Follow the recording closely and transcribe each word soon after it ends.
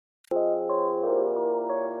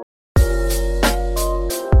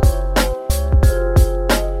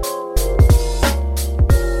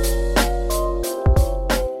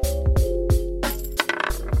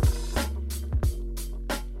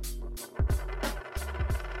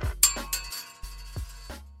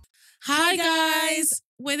Hi guys,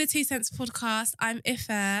 we're the Two Cents Podcast. I'm Ife.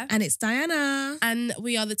 And it's Diana. And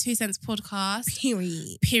we are the Two Cents Podcast.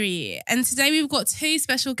 Period. And today we've got two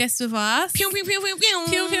special guests with us. Pew, pew, pew, pew, pew.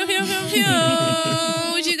 Pew, pew, pew, pew,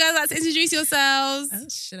 pew. Would you guys like to introduce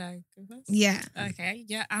yourselves? Should I go first? Yeah. Okay.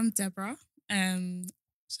 Yeah, I'm Deborah.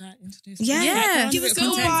 Should I introduce Yeah. Yeah, Give us go a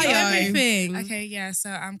on, bio. do everything. Okay, yeah. So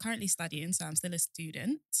I'm currently studying, so I'm still a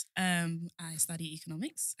student. I study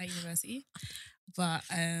economics at university. But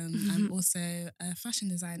I'm also a fashion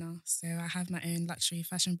designer. So I have my own luxury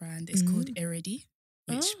fashion brand. It's called Iridi,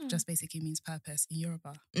 which just basically means purpose in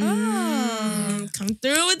Yoruba. Come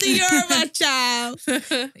through with the Yoruba child.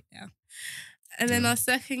 But yeah. And then our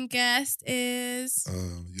second guest is...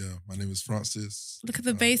 Yeah, my name is Francis. Look at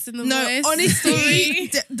the bass in the No, voice.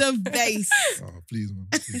 honestly, the bass. Please, man.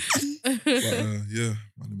 Please. But yeah,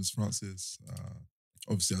 my name is Francis.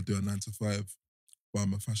 Obviously, I do a 9 to 5, but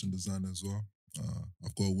I'm a fashion designer as well.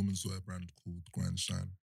 I've got a women's wear brand called Grind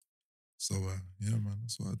Shine. So yeah, man,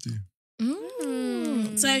 that's what I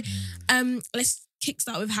do. So, let's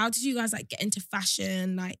kickstart with how did you guys get into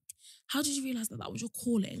fashion? How did you realize that was your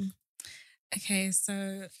calling? Okay,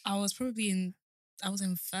 so I was in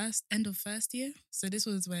end of first year. So this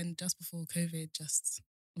was when just before COVID just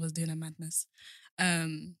was doing a madness.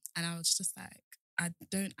 And I was just like, I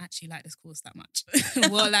don't actually like this course that much.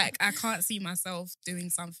 Well, I can't see myself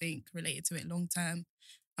doing something related to it long term.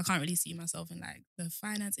 I can't really see myself in the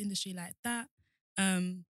finance industry like that.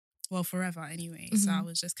 Well, forever anyway. So I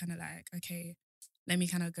was just kind of like, okay, let me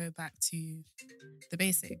kind of go back to the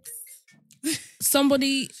basics.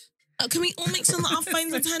 Somebody, can we all make sure that our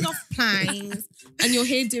phones are turned off, please? And you're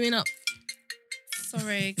here doing up.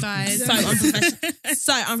 Sorry, guys. So unprofessional.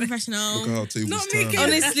 So unprofessional. Look at how tables Not me turn. getting-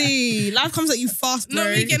 Honestly, life comes at you fast, bro.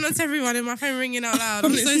 Not me getting onto everyone in my phone ringing out loud.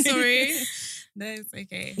 I'm so sorry. No, it's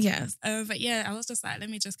okay. Yes. But yeah, I was just like, let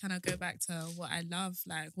me just kind of go back to what I love.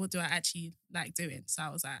 What do I actually like doing? So I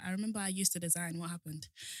was like, I remember I used to design. What happened?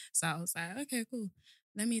 So I was like, okay, cool.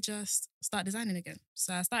 Let me just start designing again.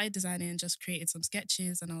 So I started designing, just created some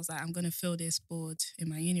sketches, and I was like, I'm going to fill this board in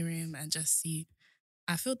my uni room and just see.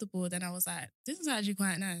 I filled the board and I was like, this is actually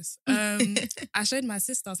quite nice. I showed my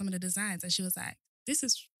sister some of the designs and she was like, this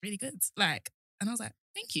is really good. And I was like,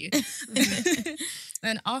 thank you.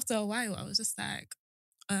 Then after a while, I was just like,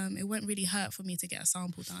 it wouldn't really hurt for me to get a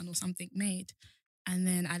sample done or something made. And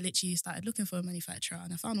then I literally started looking for a manufacturer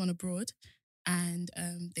and I found one abroad and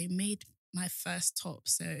they made my first top.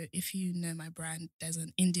 So if you know my brand, there's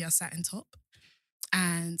an India satin top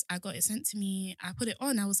and I got it sent to me. I put it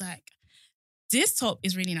on. I was like, this top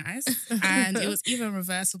is really nice. And it was even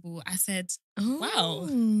reversible. I said, wow.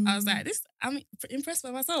 I was like, I'm impressed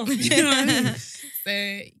by myself. You know what I mean?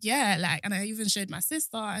 So yeah, and I even showed my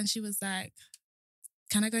sister and she was like,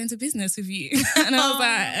 can I go into business with you? And I was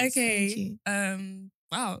like, okay,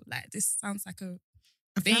 wow, this sounds like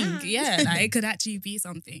a thing. plan. Yeah, it could actually be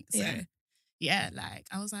something. So Yeah.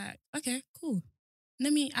 I was like, okay, cool.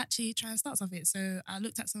 Let me actually try and start something. So I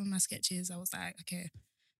looked at some of my sketches. I was like, okay,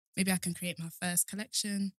 maybe I can create my first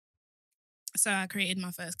collection. So I created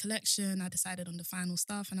my first collection. I decided on the final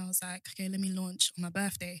stuff and I was like, okay, let me launch on my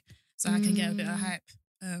birthday so I can get a bit of hype.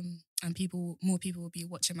 And more people will be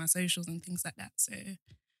watching my socials and things like that. So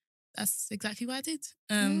that's exactly what I did.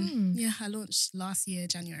 Yeah, I launched last year,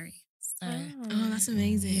 January. So Oh, that's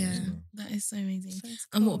amazing. Yeah. That is so amazing. That's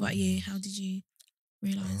And what cool. about you? How did you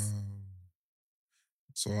realise?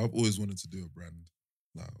 So I've always wanted to do a brand.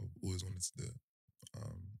 I've always wanted to do it.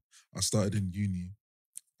 I started in uni.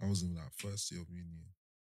 I was in first year of uni.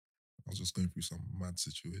 I was just going through some mad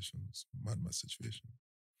situation.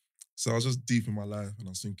 So I was just deep in my life and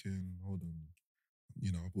I was thinking, hold on,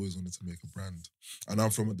 I've always wanted to make a brand. And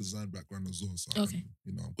I'm from a design background as well. So Okay.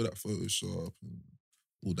 I'm good at Photoshop and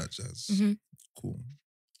all that jazz. Cool.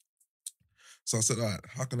 So I said, all right,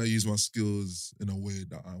 how can I use my skills in a way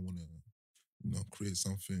that I want to, create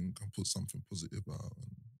something and put something positive out?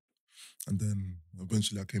 And then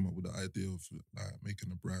eventually I came up with the idea of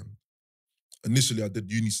making a brand. Initially I did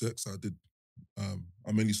unisex.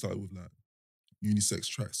 I mainly started with unisex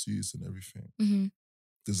tracksuits and everything.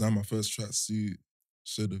 Designed my first tracksuit,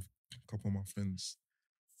 showed a couple of my friends.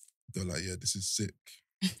 They're like, yeah, this is sick.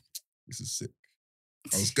 This is sick.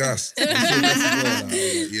 I was gassed. I was so gassed as well. I was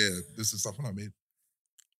like, yeah, this is something I made.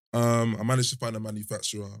 I managed to find a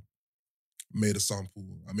manufacturer, made a sample.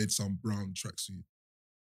 I made some brown tracksuit.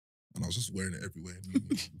 And I was just wearing it everywhere in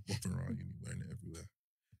uni, walking around uni, wearing it everywhere.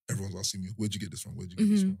 Everyone's asking me, where'd you get this from? Where'd you get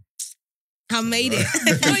this from? I made it.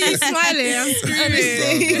 Why are you smiling? I'm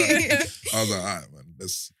screaming. I was like, all right, man,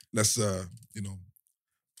 let's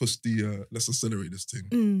push let's accelerate this thing.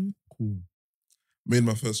 Mm. Cool. made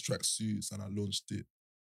my first tracksuits and I launched it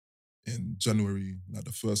in January. Like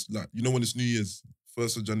the first, like, you know when it's New Year's,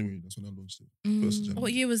 1st of January, that's when I launched it. 1st of January.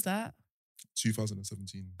 What year was that?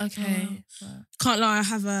 2017. Okay. Can't lie, I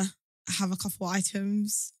have a couple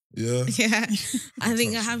items. Yeah. Yeah. I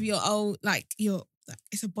think I have your old, like,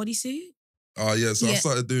 it's a bodysuit. Yeah, so Yeah.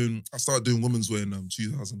 I started doing women's wear in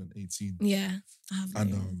 2018. Yeah. I have And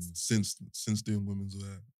yours. since doing women's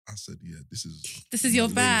wear, I said, yeah, this is your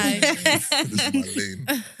my bag. lane. This is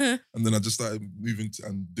my lane. And then I just started moving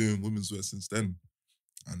and doing women's wear since then.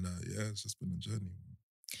 And yeah, it's just been a journey.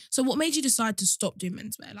 So what made you decide to stop doing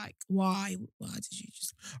menswear? Like, why? Why did you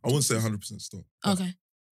just... I wouldn't say 100% stop. but Okay.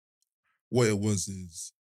 What it was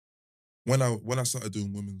is, when I started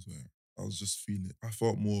doing women's wear, I was just feeling, I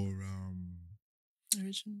felt more,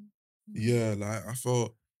 Original. yeah, like I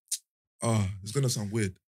felt, it's gonna sound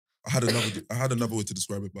weird. I had another way to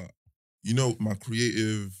describe it, but you know, my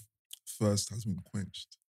creative thirst has been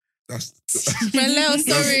quenched. That's Hello,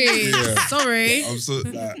 sorry. Yeah. Sorry. I'm so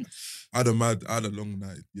like, I had a long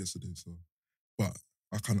night yesterday, so, but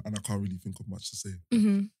I can't really think of much to say.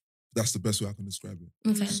 Mm-hmm. That's the best way I can describe it.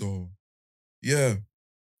 Okay. So, yeah,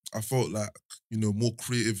 I felt like, you know, more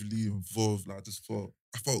creatively involved. Like,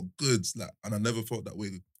 I felt good, like, and I never felt that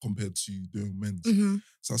way compared to doing men's. Mm-hmm.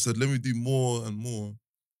 So I said, let me do more and more,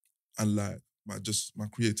 and like my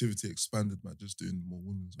creativity expanded by just doing more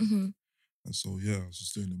women's. Mm-hmm. And so yeah, I was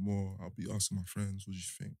just doing it more. I'll be asking my friends, what do you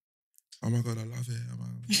think? Oh my God, I love it.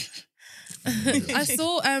 I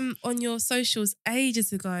saw on your socials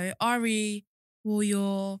ages ago, Ari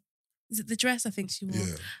wore is it the dress I think she wore?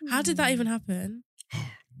 Yeah. How did that even happen?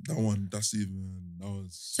 That was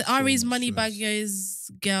So so Ari's much Money stress.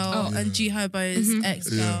 Bagger's girl Oh. and Yeah. G Hobo's Mhm.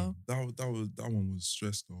 ex-girl. Yeah, that one was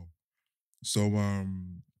stressed though. So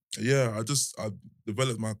yeah, I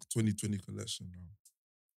developed my 2020 collection now,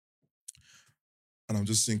 and I'm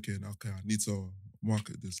just thinking, okay, I need to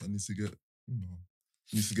market this. I need to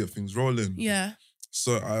get things rolling. Yeah.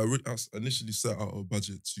 So I initially set out a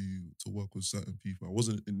budget to work with certain people. I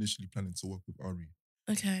wasn't initially planning to work with Ari.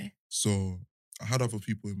 Okay. So I had other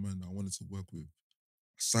people in mind that I wanted to work with.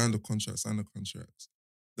 I signed the contract.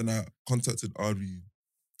 Then I contacted Ari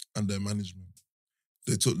and their management.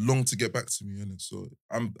 They took long to get back to me, innit? So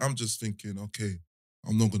I'm just thinking, okay,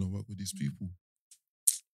 I'm not gonna work with these people.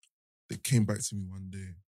 They came back to me one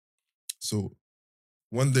day. So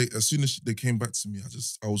one day, as soon as they came back to me,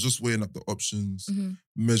 I was just weighing up the options, Mhm.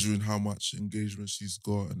 measuring how much engagement she's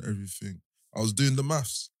got and everything. I was doing the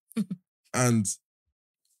maths. And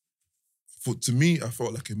to me, I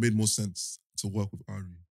felt like it made more sense to work with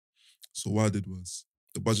Ari. So what I did was,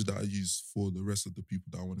 the budget that I used for the rest of the people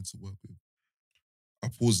that I wanted to work with, I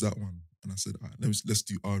paused that one and I said, all right, let's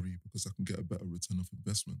do Ari because I can get a better return of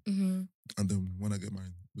investment. Mm-hmm. And then when I get my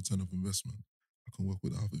return of investment, I can work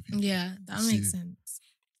with other people. Yeah, that See, makes sense.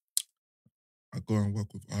 I go and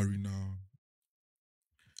work with Ari now.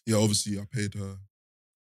 Yeah, obviously I paid her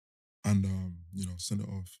and, sent it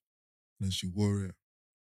off. And then she wore it.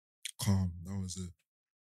 Calm, that was it.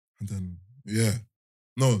 And then, yeah.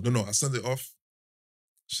 No, I sent it off.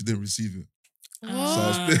 She didn't receive it. What?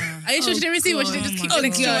 Ah. Are you sure she didn't receive it? Or she didn't just keep Oh it my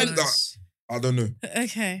next to you? gosh. I don't know,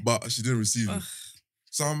 Okay. but she didn't receive it. Ugh.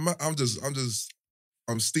 So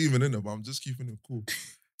I'm steaming in it, but I'm just keeping it cool.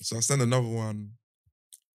 So I sent another one,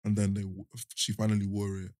 and then she finally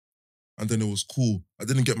wore it, and then it was cool. I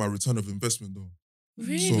didn't get my return of investment though.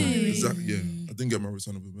 Really? So exactly, yeah, I didn't get my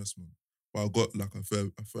return of investment, but I got like a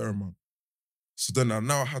fair amount. So then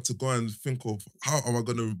I had to go and think of how am I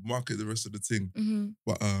gonna market the rest of the thing. Mm-hmm.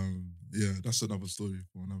 But yeah, that's another story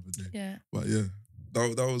for another day. Yeah. But yeah,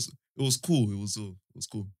 it was cool. It was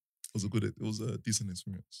cool. It was a decent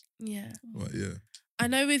experience. Yeah. But yeah. I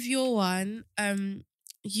know with your one,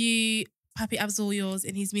 you Papi Absol yours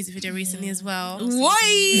in his music video recently as well.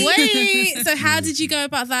 Wait. So how did you go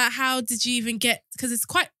about that? How did you even get? Because it's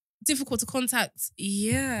quite difficult to contact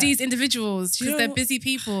Yeah. these individuals Do you because they're know- busy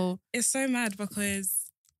people. It's so mad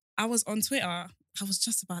because I was on Twitter. I was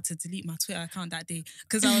just about to delete my Twitter account that day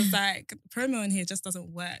because I was like, promo in here just doesn't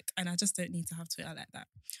work and I just don't need to have Twitter like that.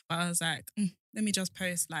 But I was like, let me just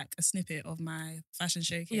post like a snippet of my fashion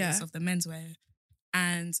showcase of the menswear.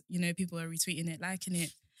 And, people are retweeting it, liking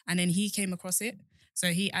it. And then he came across it. So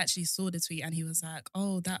he actually saw the tweet and he was like,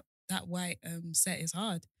 oh, that white set is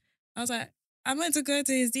hard. I was like, I went to go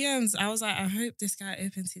to his DMs. I was like, I hope this guy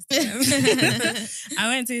opens his DMs. I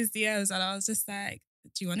went to his DMs and I was just like,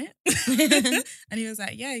 do you want it? And he was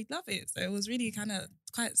like, yeah, he'd love it. So it was really kind of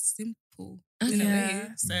quite simple in a way.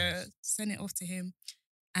 So sent it off to him.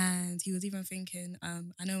 And he was even thinking,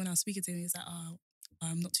 I know when I was speaking to him, he was like, oh,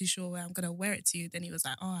 I'm not too sure where I'm going to wear it to. Then he was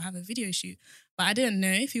like, oh, I have a video shoot. But I didn't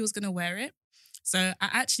know if he was going to wear it. So I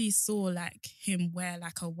actually saw like him wear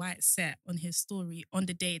like a white set on his story on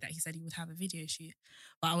the day that he said he would have a video shoot.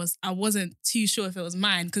 But I wasn't too sure if it was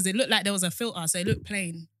mine because it looked like there was a filter, so it looked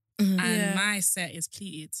plain. And my set is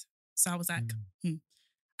pleated. So I was like,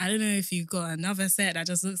 I don't know if you got another set that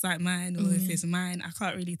just looks like mine or if it's mine. I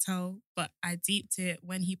can't really tell. But I deeped it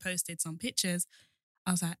when he posted some pictures.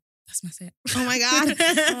 I was like, that's my set. Oh my God.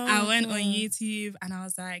 I went on YouTube and I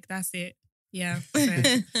was like, that's it. Yeah. So,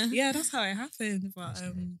 yeah, that's how it happened. But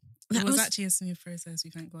it was actually a smooth process,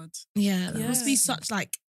 we thank God. Yeah, that must be such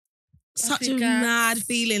a mad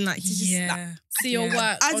feeling, like to just see your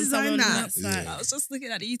work. I designed that. I was just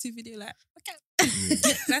looking at the YouTube video like, okay,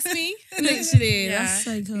 that's me. Literally, that's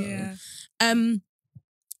so cool. Yeah.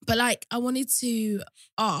 But like, I wanted to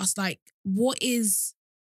ask, like, what is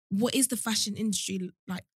the fashion industry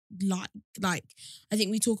like? Like, I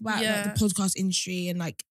think we talk about like the podcast industry and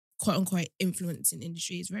like quote unquote influencing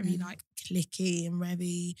industry is very like cliquey and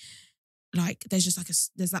very like there's just like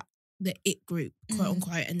there's that the it group quote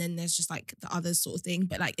unquote and then there's just like the other sort of thing.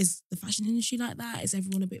 But like, is the fashion industry like that? Is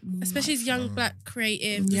everyone a bit more especially as young black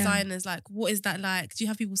creative designers? Like, what is that like? Do you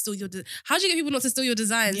have people steal your how do you get people not to steal your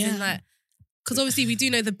designs? And like, because obviously we do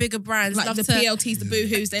know the bigger brands like love the PLTs, the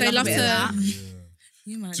Boohoo's, they love to that.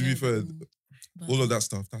 You might to be fair, all of that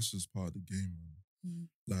stuff, that's just part of the game.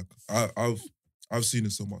 Like I've seen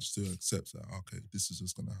it so much to accept that, okay, this is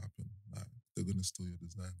just gonna happen. Like, they're gonna steal your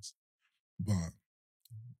designs. But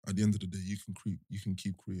at the end of the day, you can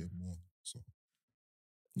keep creating more. So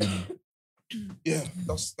yeah,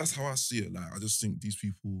 that's how I see it. Like, I just think these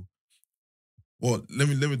people. Well, let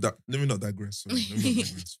me not digress. Sorry. Let me not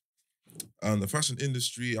digress. The fashion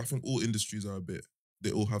industry, I think all industries are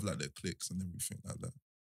they all have like their cliques and everything like that.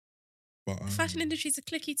 But fashion industries are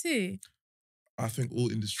cliquey too. I think all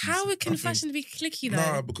industries. How can fashion be cliquey though?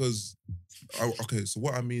 Nah, because okay. So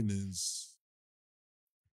what I mean is,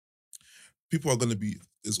 people are gonna be.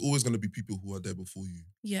 There's always gonna be people who are there before you.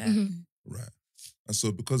 Yeah. Right. And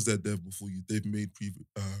so because they're there before you, they've made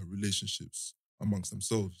relationships amongst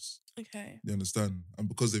themselves. Okay. You understand? And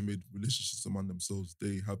because they've made relationships among themselves,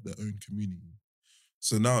 they have their own community.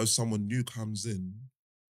 So now if someone new comes in,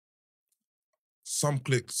 some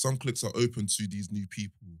cliques are open to these new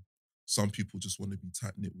people. Some people just want to be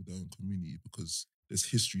tight-knit with their own community because there's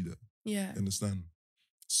history there. Yeah. You understand?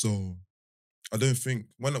 So I don't think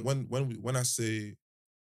when I say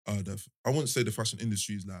I wouldn't say the fashion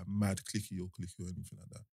industry is like mad cliquey or anything like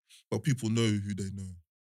that. But people know who they know.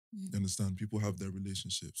 You understand? People have their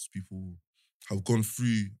relationships. People have gone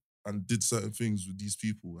through and did certain things with these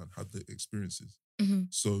people and had their experiences.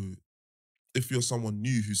 So if you're someone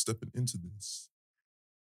new who's stepping into this,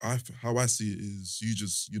 how I see it is you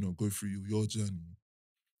just, go through your journey,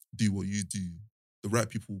 do what you do. The right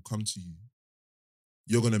people will come to you.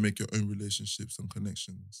 You're going to make your own relationships and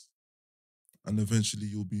connections. And eventually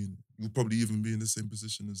you'll probably even be in the same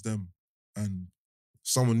position as them. And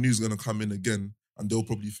someone new's going to come in again and they'll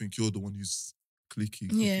probably think you're the one who's cliquey.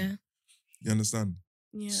 Yeah. You understand?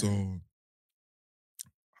 Yeah. So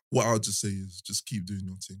what I'll just say is just keep doing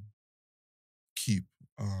your thing. Keep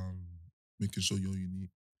making sure you're unique.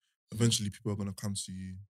 Eventually people are going to come to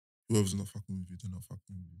you. Whoever's not fucking with you, they're not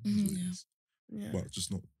fucking with you. It is what it is. Yeah. But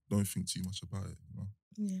just don't think too much about it,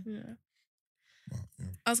 Yeah. But, yeah.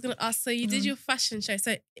 I was gonna ask. So you did your fashion show.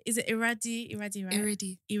 So is it Iradi, right?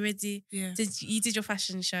 Iradi. Yeah. You did your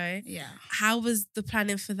fashion show? Yeah. How was the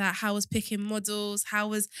planning for that? How was picking models?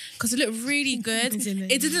 Because it looked really good.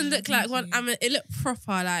 It didn't look like one. It looked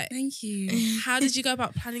proper. Like. Thank you. How did you go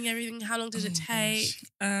about planning everything? How long did it take?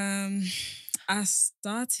 I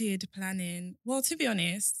started planning. Well, to be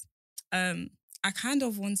honest, I kind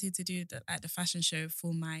of wanted to do the fashion show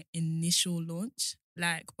for my initial launch,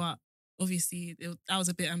 but obviously I was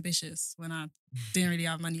a bit ambitious when I didn't really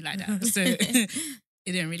have money like that, so it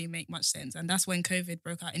didn't really make much sense. And that's when COVID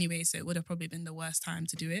broke out anyway, so it would have probably been the worst time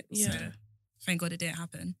to do it. Yeah. So thank God it didn't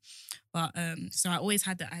happen. But so I always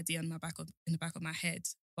had the idea in the back of my head,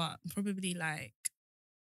 but probably like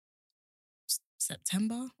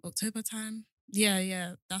September, October time.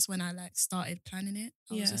 Yeah. That's when I started planning it.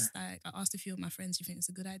 I was just I asked a few of my friends, do you think it's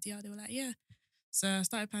a good idea? They were like, yeah. So I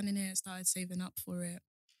started planning it, started saving up for it.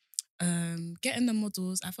 Getting the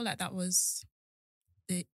models, I feel like that was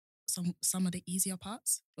some of the easier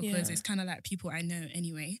parts because it's kind of like people I know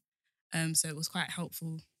anyway. So it was quite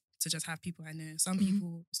helpful to just have people I know. Some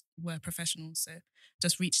people were professionals, so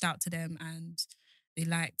just reached out to them and they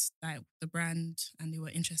liked the brand and they were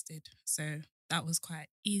interested. So that was quite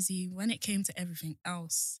easy. When it came to everything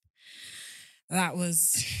else, that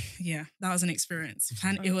was an experience.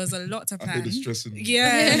 And it was a lot to plan. I hear the stress in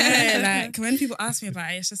Yeah, like when people ask me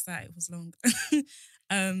about it, it's just like it was long.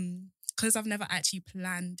 Because I've never actually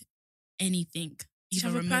planned anything. Did you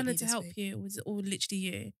have a planner to help you, or was it all literally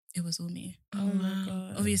you? It was all me. Oh my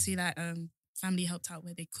God. Obviously, like family helped out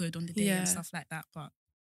where they could on the day and stuff like that. But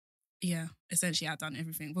yeah, essentially I've done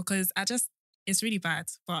everything because it's really bad,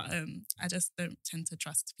 but I just don't tend to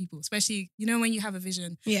trust people, especially, you know, when you have a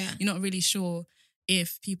vision, you're not really sure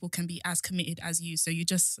if people can be as committed as you. So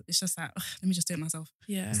it's just like, let me just do it myself.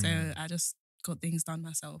 Yeah. So I just got things done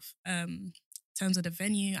myself. In terms of the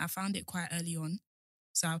venue, I found it quite early on.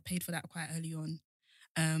 So I paid for that quite early on.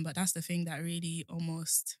 But that's the thing that really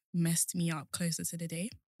almost messed me up closer to the day.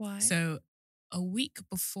 Why? So a week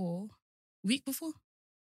before the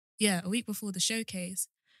showcase,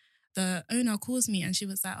 the owner calls me and she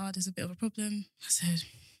was like, "Oh, there's a bit of a problem." I said,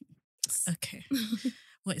 "Okay,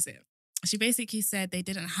 what is it?" She basically said they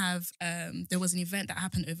didn't have, there was an event that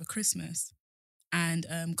happened over Christmas. And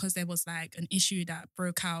because there was like an issue that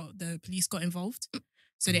broke out, the police got involved.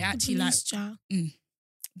 So they actually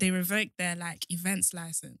they revoked their like events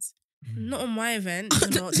license. Not on my event.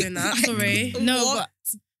 We're not doing that. Sorry. No, but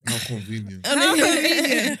how convenient.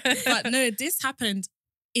 But no, this happened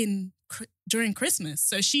during Christmas.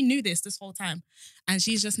 So she knew this whole time. And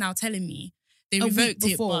she's just now telling me they revoked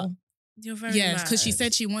it. But you're very mad. Because she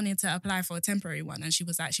said she wanted to apply for a temporary one. And she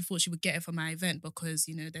thought she would get it for my event because,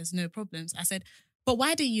 you know, there's no problems. I said, but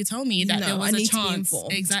why didn't you tell me that there was a chance?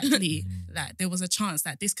 Exactly. Like there was a chance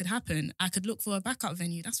that this could happen. I could look for a backup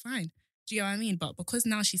venue. That's fine. Do you know what I mean? But because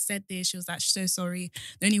now she said this, she was like, so sorry.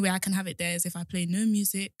 The only way I can have it there is if I play no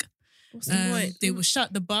music. What's the point? They will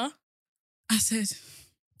shut the bar. I said,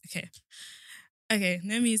 okay,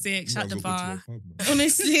 no music, shut the bar.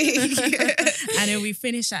 Honestly. And then we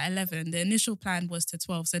finished at 11. The initial plan was to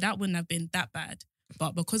 12, so that wouldn't have been that bad.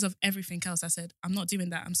 But because of everything else, I said, I'm not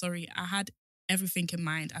doing that. I'm sorry. I had everything in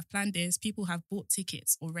mind. I've planned this. People have bought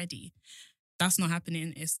tickets already. That's not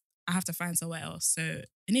happening. I have to find somewhere else. So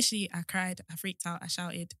initially I cried, I freaked out, I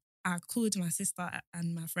shouted. I called my sister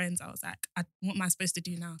and my friends. I was like, what am I supposed to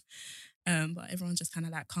do now? But everyone just kind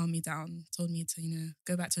of like calmed me down, told me to, you know,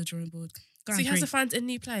 go back to the drawing board. So you have to find a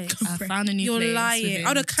new place? I found a new place. You're lying. I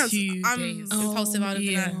would have cancelled. I'm impulsive. I would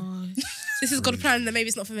have been like, this has got a plan that maybe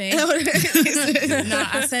it's not for me. No,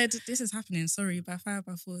 I said, this is happening. Sorry, by fire,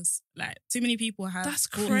 by force. Like, too many people have. That's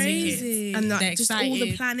crazy. And like, they're just excited. all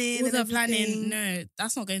the planning. All the planning. No,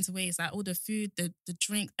 that's not going to waste. Like, all the food, the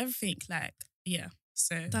drink, everything. Like, yeah.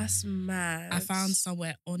 So that's mad. I found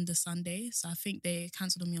somewhere on the Sunday. So I think they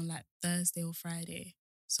cancelled on me on like Thursday or Friday.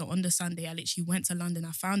 So on the Sunday, I literally went to London.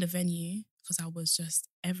 I found a venue because I was just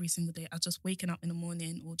every single day. I was just waking up in the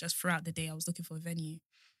morning or just throughout the day, I was looking for a venue,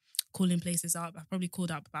 calling places up. I probably called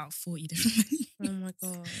up about 40 different venues. Oh my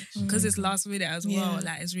God. Because it's last minute as well.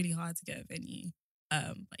 Like it's really hard to get a venue.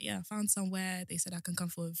 But yeah, I found somewhere. They said I can come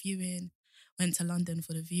for a viewing. Went to London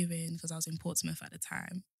for the viewing because I was in Portsmouth at the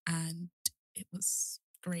time. And it was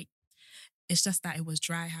great. It's just that it was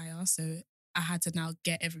dry hire. So I had to now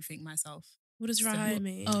get everything myself. What does dry hire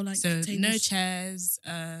mean? Oh, like so tables. no chairs,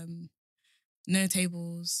 no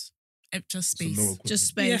tables, just space. So no just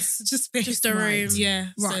space. Yeah, just space. Just a room. Yeah.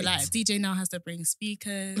 Right. So like DJ now has to bring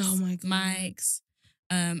speakers, Oh my God. mics.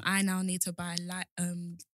 I now need to buy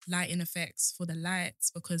lighting effects for the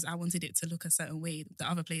lights because I wanted it to look a certain way. The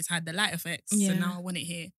other place had the light effects. Yeah. So now I want it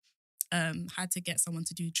here. Had to get someone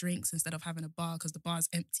to do drinks instead of having a bar because the bar's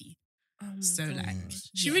empty. Oh my So God. like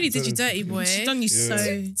She really did you dirty, boy. She's done you Yeah. so.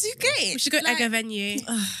 Do you get it? We should go Like- Egger venue.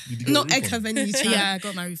 You did get Not a Echo refund? venue. Yeah, I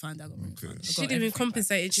got my refund. I got my Okay. refund. I She got didn't even everything back.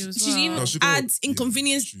 compensated you as She well. didn't No, she got- add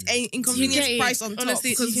inconvenience, yeah. inconvenience You get it. price on top. Honestly,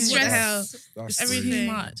 Because it's what the stress. hell? That's Everything.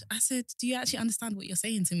 Too much. I said, do you actually understand what you're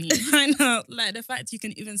saying to me? I know. Like the fact you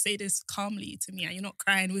can even say this calmly to me and you're not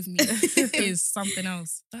crying with me is something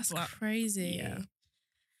else. That's But, crazy. yeah.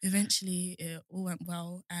 Eventually, it all went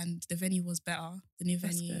well and the venue was better, the new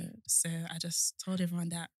That's venue. good. So I just told everyone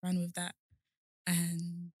that, ran with that.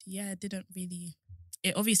 And yeah,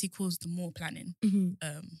 it obviously caused more planning. Mhm.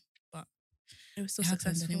 But It was still it happened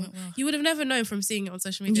and it successful. went well. You would have never known from seeing it on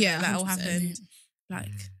social media Yeah, that that all 100%. happened.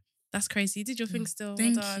 Like, that's crazy. You did your thing still.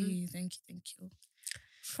 Thank well done. you.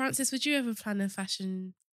 Francis, would you ever plan a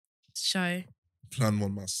fashion show? Plan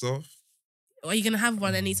one myself. Or are you going to have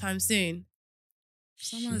one anytime soon?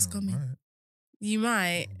 Someone's Shit, I coming. might. You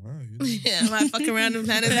might. I might, you know. Yeah, I might fuck around and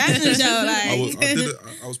plan a fashion show.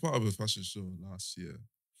 I was part of a fashion show last year,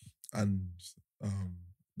 and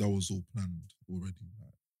that was all planned already.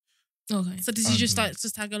 Like, Okay. So did you just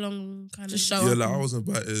tag along, kind Just of? show Yeah, up like I and- was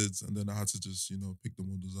invited, and then I had to just pick the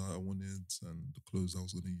models I wanted and the clothes I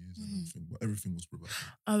was gonna use and everything. But everything was provided.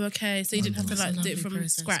 Oh, okay. So you didn't have to It's a like do it lovely from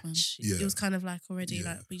process, man. scratch. Yeah. It was kind of like already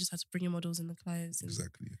Yeah. like we just had to bring your models and the clothes. And...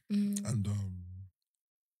 Exactly. Mm. And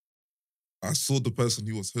I saw the person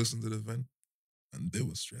who was hosting the event, and they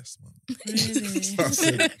were stressed, man. Really? So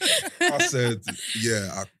I said,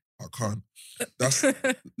 yeah, I can't.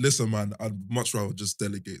 Listen, man, I'd much rather just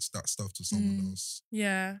delegate that stuff to someone else.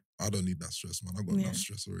 Yeah. I don't need that stress, man. I got enough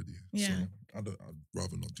stress already. Yeah. So I'd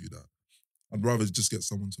rather not do that. I'd rather just get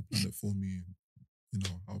someone to plan it for me. And,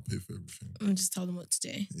 I'll pay for everything. And just tell them what to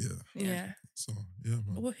do. Yeah. So yeah,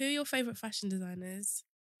 man. Well, who are your favorite fashion designers?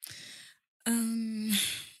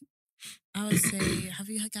 I would say, have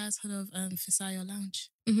you guys heard of Fisayo Lounge?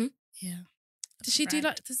 Mm-hmm. Yeah. Does she do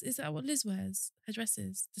like? Is that what Liz wears? Her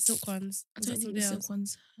dresses, the silk ones. I don't think the silk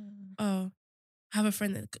ones. Oh, I have a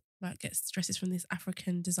friend that like gets dresses from this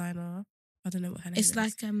African designer. I don't know what her name is. It's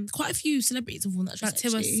like quite a few celebrities have worn that dress.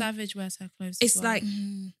 Like Tiwa actually. Savage wears her clothes. It's as well. like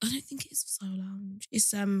I don't think it's Soul Lounge.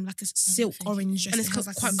 It's like a silk think it orange is. dress. and it's It has,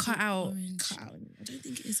 like, quite a cut out. Orange. cut out. I don't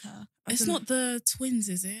think it is her. I It's don't know. not the twins,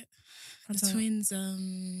 is it? I The don't- twins.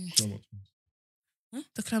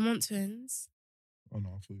 The Clermont twins. Oh no,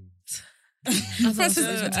 I thought you. Francis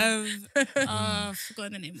is I've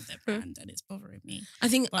forgotten the name of their brand and it's bothering me. I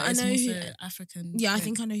think But I it's know who. also African. Yeah, I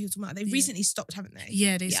think I know who you're talking about. They've Yeah. recently stopped, haven't they?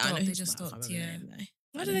 Yeah, they I know stopped. who They you're just talking about. I stopped. can't Yeah. remember their name,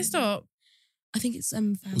 though. Why did they stop? I think it's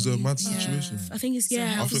Was it a mad family. situation? I think it's It's a I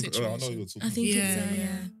health think I know situation. you're talking. I think Yeah, it's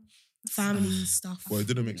yeah. family stuff. Well, it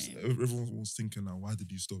didn't make sense. Everyone was thinking, like, why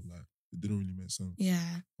did you stop? Like, it didn't really make sense.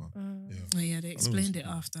 Yeah. Yeah. Oh yeah, they know explained it's-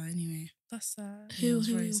 it after anyway. That's sad. Yeah, it was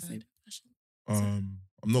Who are very your sad. favorite fashion?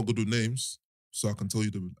 I'm not good with names, so I can tell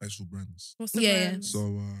you the actual brands. What's the Yeah, brand?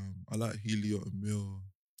 So I like Helio Emil.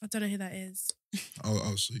 I don't know who that is.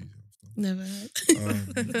 I'll show you Never heard.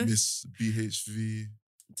 after. Miss BHV. I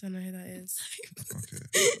don't know who that is. Okay.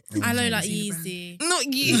 I know like seen the brand. Yeezy. Not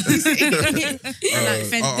you.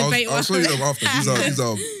 I'll show you them after. These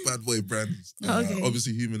are bad boy brands. Okay.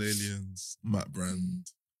 Obviously, Human Aliens, Matt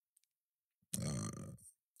Brand,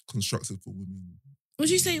 Constructed for Women. Would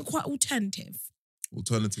you say you're quite alternative?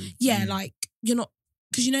 Alternative. Yeah, like you're not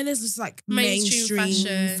because there's this like Mainstream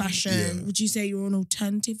mainstream fashion. fashion. Yeah. Would you say you're an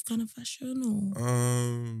alternative kind of fashion or?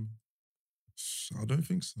 I don't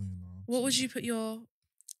think so. What would you put your?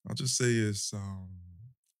 I'll just say it's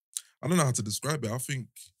I don't know how to describe it. I think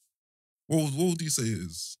what would you say it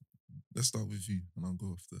is? Let's start with you, and I'll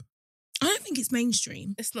go after. I don't think it's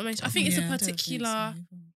mainstream. It's not mainstream. I think it's a Yeah, I don't think so particular either.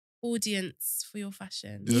 audience for your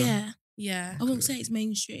fashion. Yeah. Yeah, Yeah. I wouldn't say it's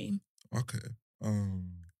mainstream. Okay.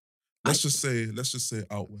 Let's just say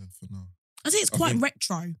outwear for now. I think it's I quite think-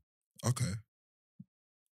 retro. Okay.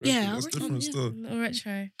 Yeah, I That's reckon, different yeah. still. A little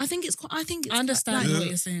retro. I think it's quite. I think it's I understand like, what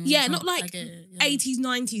you're saying. yeah, I not like I get it, yeah. 80s,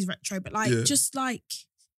 90s retro, but like Yeah. just like.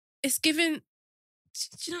 It's given.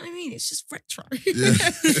 Do you know what I mean? It's just retro.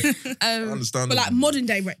 Yeah. um, Understandable. but like modern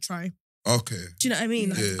day retro. Okay. Do you know what I mean?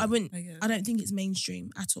 Like, Yeah. I wouldn't. I get it. I don't think it's mainstream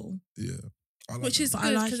at all. Yeah. I like Which that. is But good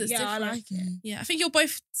I like because it. it's Yeah, I different. like it. Yeah, I think you're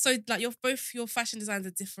both so like your fashion designs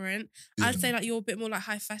are different. Yeah. I'd say like you're a bit more like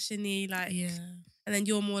high fashiony, like, Yeah. and then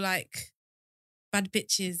you're more like bad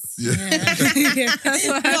bitches. Yeah. Yeah. That's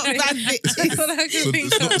what Not I bad think. bitches. That's what I can So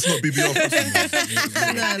think it's not of. BBL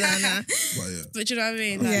fashion. No. But yeah. But do you know what I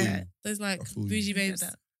mean? I feel Like, Yeah. you. there's like I feel you. bougie I get babes.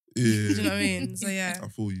 that. Do Yeah. you know what I mean? So yeah. I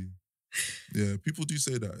feel you. Yeah, people do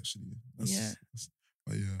say that actually. Yeah.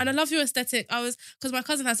 But yeah. And I love your aesthetic. Because my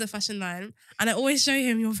cousin has a fashion line, and I always show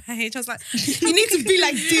him your page. I was like, you need to be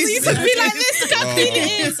like this. You need to be like this. Look how clean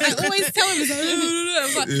it is. I always tell him, I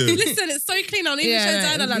was like, Yeah. listen, it's so clean. I'll even show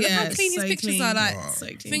Diana, like, look how clean his pictures are. Like, Wow. So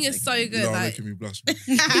I think it's so You good. are Like, making me blush. no,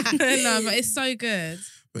 but it's so good.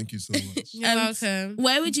 Thank you so much. You're welcome.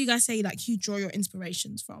 Where would you guys say like you draw your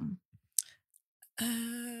inspirations from?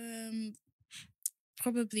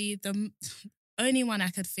 Probably the only one I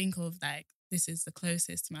could think of, like, this is the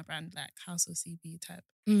closest to my brand, like House of CB type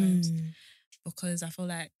vibes. Because I feel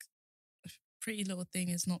like Pretty Little Thing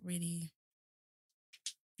is not really.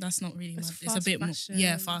 That's not really. It's It's a fast bit more, fashion.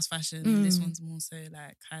 yeah, fast fashion. Mm. This one's more so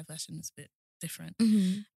like high fashion. It's a bit different.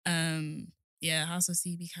 Yeah, House of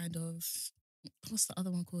CB kind of. What's the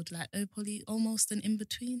other one called? Like Opoly, almost an in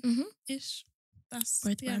between ish. That's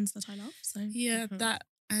Both yeah. brands that I love. So Yeah, Mhm. that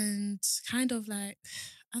and kind of like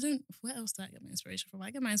where else do I get my inspiration from?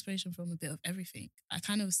 I get my inspiration from a bit of everything. I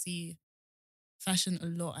kind of see fashion a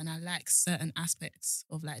lot and I like certain aspects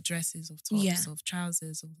of like dresses, of tops, Yeah. of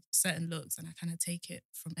trousers, of certain looks, and I kind of take it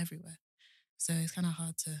from everywhere. So it's kind of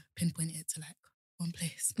hard to pinpoint it to like one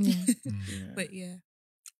place. yeah. Mm. But yeah.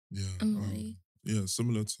 Yeah. And what about you? Yeah,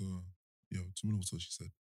 similar to Yo, Tamina was what she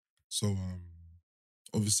said. So,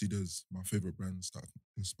 obviously, there's my favorite brands that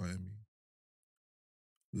inspire me.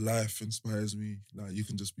 Life inspires me. Like, you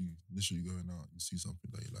can just be literally going out, you see something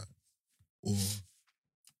that you like, or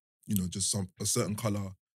just a certain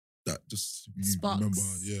color that just you Sparks. remember.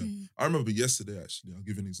 Yeah, I remember yesterday. Actually, I'll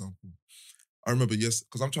give you an example. I remember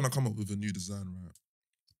because I'm trying to come up with a new design. Right,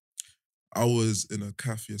 I was in a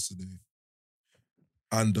cafe yesterday,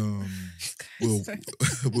 and we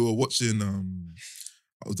were watching.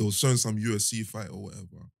 They were showing some UFC fight or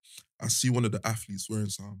whatever. I see one of the athletes wearing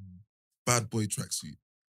some bad boy tracksuit.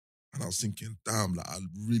 And I was thinking, damn, like I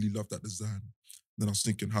really love that design. Then I was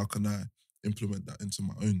thinking, how can I implement that into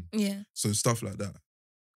my own? Yeah. So stuff like that.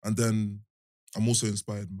 And then I'm also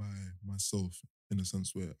inspired by myself in a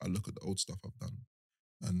sense where I look at the old stuff I've done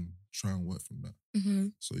and try and work from that. Mm-hmm.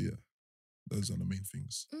 So yeah, those are the main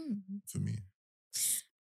things for me.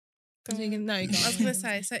 I was going to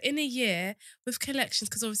say, so in a year with collections,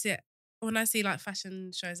 because obviously when I see like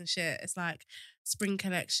fashion shows and shit, it's like spring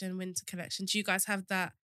collection, winter collection. Do you guys have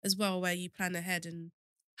that as well where you plan ahead and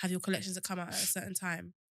have your collections that come out at a certain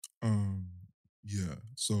time? Yeah.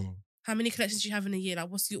 So how many collections do you have in a year? Like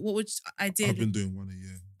what would ideally? I've been doing one a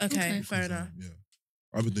year. Okay. Fair enough. Yeah.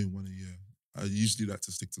 I've been doing one a year. I usually like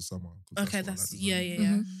to stick to summer. Okay, that's like yeah.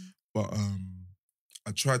 Mm-hmm. But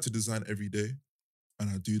I try to design every day. And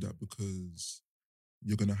I do that because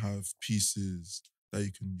you're going to have pieces that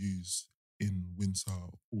you can use in winter,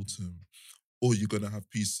 autumn, or you're going to have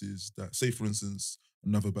pieces that, say for instance,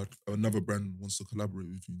 another brand wants to collaborate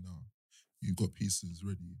with you now. You've got pieces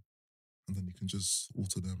ready and then you can just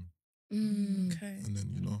alter them. Okay. And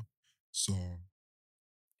then, so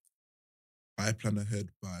I plan ahead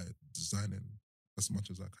by designing as much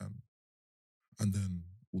as I can. And then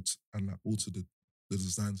alter the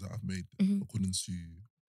designs that I've made according to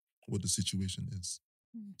what the situation is.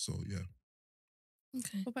 So yeah.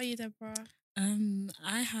 Okay. What about you, Deborah?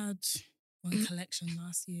 I had one collection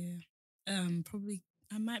last year. Probably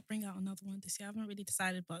I might bring out another one this year. I haven't really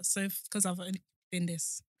decided, but because I've only been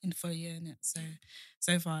in for a year in it,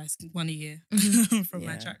 so far it's one a year from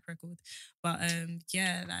my track record. But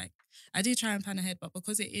like I do try and plan ahead, but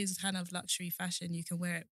because it is kind of luxury fashion, you can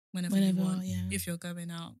wear it whenever you want. Yeah. If you're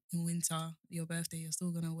going out in winter, your birthday, you're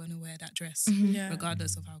still gonna want to wear that dress,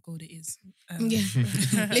 regardless of how cold it is.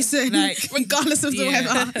 Listen, regardless of the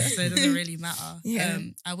weather, so it doesn't really matter.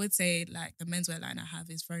 I would say like the menswear line I have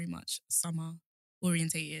is very much summer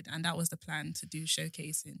orientated, and that was the plan to do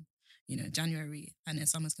showcase in January, and then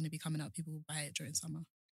summer's gonna be coming up. People will buy it during summer,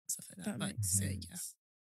 stuff like that. But so yeah.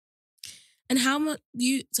 And how much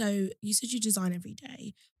you said you design every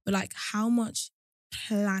day, but like how much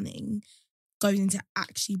planning goes into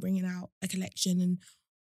actually bringing out a collection, and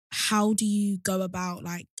how do you go about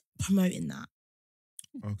like promoting that?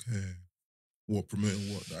 Okay, what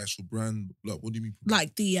promoting what? The actual brand? Like, what do you mean?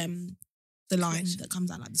 Like the line that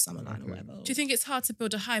comes out, like the summer line or whatever. Do you think it's hard to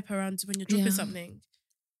build a hype around when you're dropping something?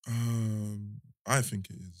 I think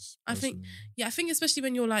it is. Personally. I think especially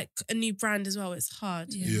when you're like a new brand as well, it's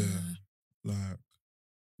hard. Yeah. Like,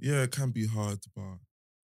 it can be hard, but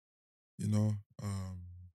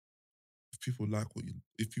if people like what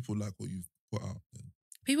you've put out, then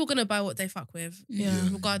people are gonna buy what they fuck with,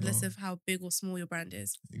 regardless of how big or small your brand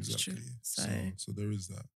is. Exactly. So there is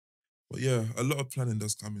that. But yeah, a lot of planning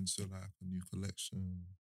does come into like a new collection.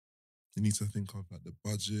 You need to think of like the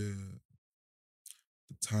budget,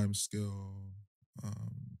 the time scale,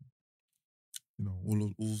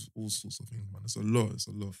 all sorts of things, man. It's a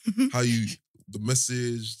lot. The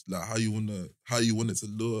message, like how you want it to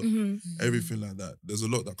look, everything like that. There's a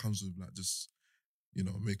lot that comes with like just,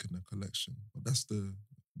 making a collection. But that's the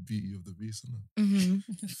beauty of the beast, isn't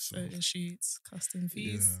it? Photo shoots, custom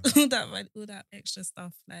fees, all that extra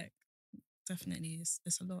stuff. Like, definitely,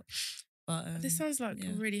 it's a lot. But this sounds like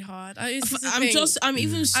really hard. I'm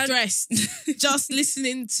even stressed just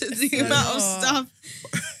listening to the amount of stuff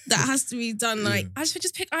that has to be done. Like, I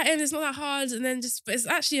just pick items. It's not that hard, and then but it's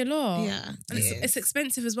actually a lot. Yeah, and it's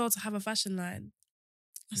expensive as well to have a fashion line.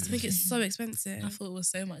 I just think it's so expensive. I thought it was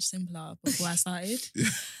so much simpler before I started.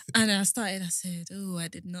 And I said, "Oh, I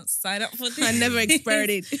did not sign up for this. I never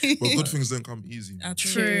experimented." But good things don't come easy.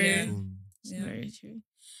 True. Yeah. Very true.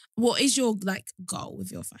 What is your like goal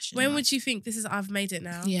with your fashion? When would you think this is? I've made it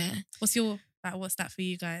now. Yeah. What's that for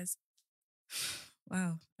you guys?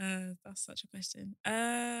 Wow, that's such a question.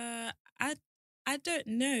 I don't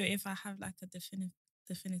know if I have like a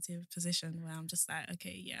definitive position where I'm just like,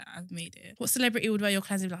 okay, yeah, I've made it. What celebrity would wear your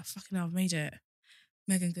clothes and be like, fucking hell, I've made it?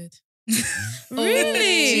 Megan Good.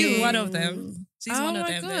 Really? She's one of them. She's one of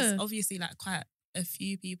them. God. There's obviously like quite a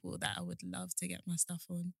few people that I would love to get my stuff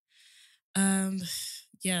on.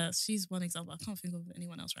 Yeah, she's one example. I can't think of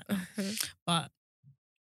anyone else right now. But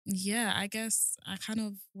yeah, I guess I kind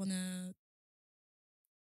of want to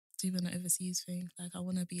do an overseas thing. Like, I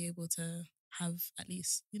want to be able to have at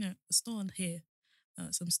least, you know, a store here,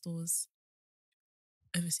 some stores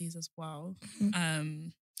overseas as well.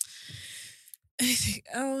 Anything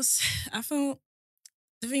else? I felt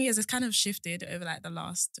the thing is, it's kind of shifted over like the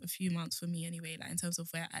last few months for me anyway, like in terms of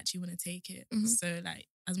where I actually want to take it. So like,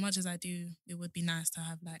 as much as I do, it would be nice to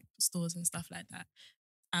have like stores and stuff like that.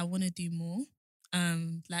 I want to do more.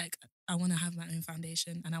 Like, I want to have my own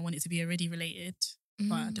foundation and I want it to be already related.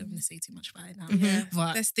 But I don't want to say too much about it now. Yeah,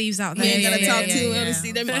 but there's thieves out there. Yeah, gonna talk to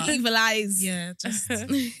honestly. Don't make evil eyes. Yeah,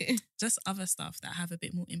 just other stuff that have a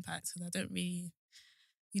bit more impact, because I don't really,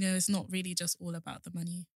 you know, it's not really just all about the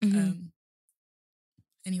money.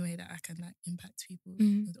 Any way that I can like impact people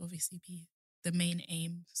would obviously be the main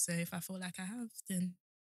aim. So if I feel like I have, then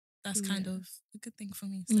that's kind of a good thing for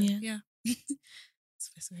me. So yeah. That's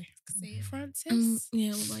the best way I could say it. Francis?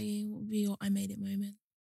 Yeah, what about you? What would be your I made it moment?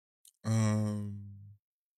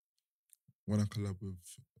 When I collab with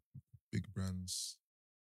big brands,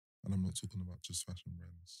 and I'm not talking about just fashion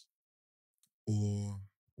brands, or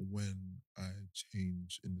when I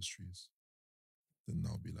change industries, then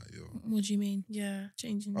I'll be like, yo. What do you mean? Yeah.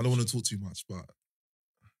 Changing. I don't want to talk too much, but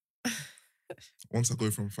once I go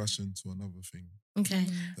from fashion to another thing. Okay.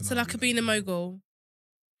 So like being a mogul.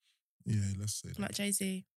 Yeah, let's say that. Like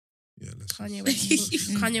Jay-Z. Yeah, let's Kanye just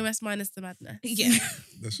West. Kanye West minus the madness. Yeah.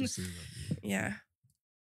 Let's just say that. Yeah.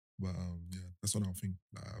 But yeah, that's when I think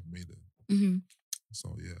that I've made it.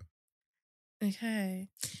 So yeah. Okay.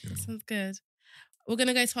 That sounds good. We're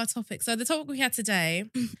gonna go to our topic. So the topic we had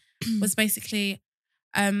today was basically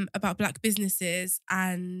about Black businesses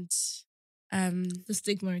and the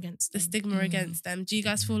stigma against them. Do you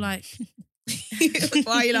guys feel like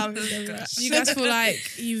why are you laughing? Do you guys feel like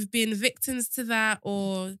you've been victims to that,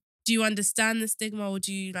 or do you understand the stigma, or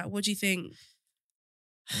do you like, what do you think?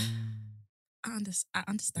 I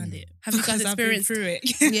understand it. Have you guys experienced through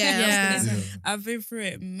it? Yeah. I've been through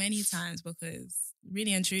it many times, because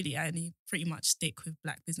really and truly, I only pretty much stick with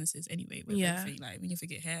Black businesses anyway. With everything. Like, when you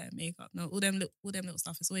forget hair, makeup, no, all them little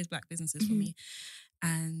stuff. It's always Black businesses for me.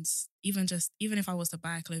 And even if I was to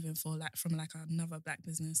buy clothing from another Black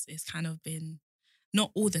business, it's kind of been,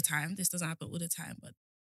 not all the time. This doesn't happen all the time, but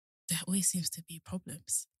there always seems to be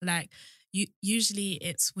problems. Like, usually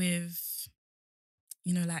it's with,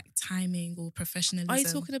 you know, like timing or professionalism. Are you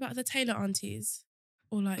talking about the tailor aunties?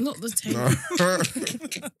 Or like... Not the tailor.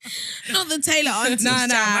 Not the tailor aunties. No,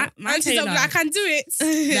 my tailor. I can do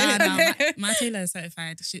it. My tailor is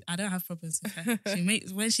certified. I don't have problems with her.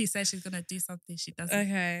 When she says she's going to do something, she does it.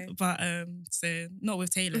 Okay. But, so not with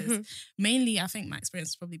tailors. Mainly, I think my experience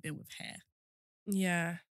has probably been with hair.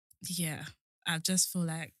 Yeah. Yeah. I just feel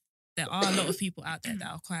like there are a lot of people out there that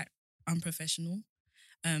are quite unprofessional.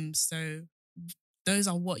 So those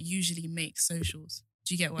are what usually make socials.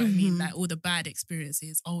 Do you get what I mean? Like, all the bad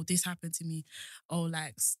experiences. Oh, this happened to me. Oh,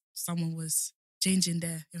 like someone was changing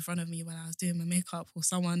there in front of me while I was doing my makeup, or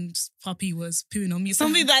someone's puppy was pooing on me.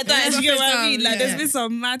 Something like that. Do you get what I mean? Like, there's been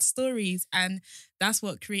some mad stories, and that's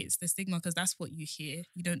what creates the stigma, because that's what you hear.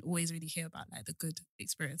 You don't always really hear about like the good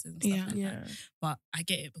experiences and stuff like that. But I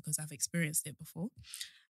get it because I've experienced it before.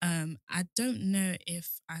 I don't know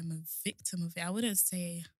if I'm a victim of it. I wouldn't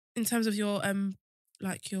say, in terms of your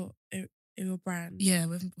your brand. Yeah,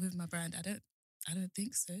 with my brand, I don't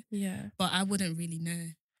think so. Yeah, but I wouldn't really know.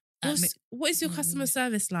 What is your customer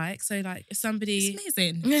service like? So like, if somebody, it's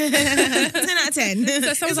amazing. 10 out of 10.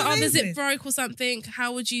 So someone's like, the zip broke or something.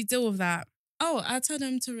 How would you deal with that? Oh, I tell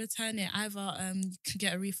them to return it. Either you can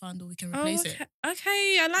get a refund or we can replace it.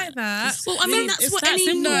 Okay, I like that. Well, I mean, that's what any...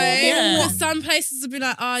 simple. But some places would be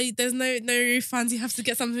like, there's no refunds, you have to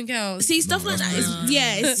get something else. See, stuff like that is,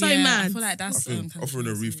 it's so mad. I feel like that's... offering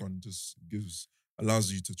a refund just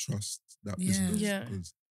allows you to trust that business. Yeah.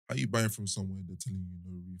 Because how are you buying from somewhere they're telling you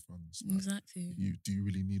no refunds? Like, exactly. Do you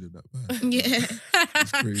really need it that bad? Yeah.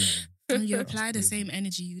 It's crazy. And you apply the same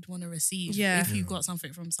energy you'd want to receive if you got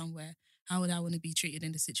something from somewhere. How would I want to be treated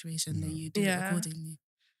in the situation? Then you do it accordingly.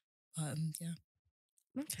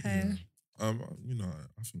 Okay. You know,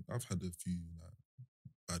 I think I've had a few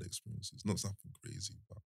bad experiences. Not something crazy,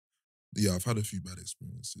 but yeah, I've had a few bad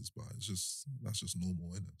experiences. But that's just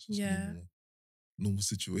normal, isn't it? It's just normal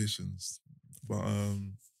situations. But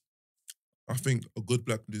I think a good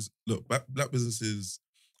black businesses.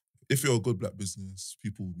 If you're a good Black business,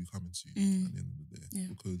 people will be coming to you at the end of the day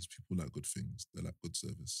because people like good things. They like good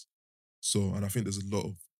service. So, and I think there's a lot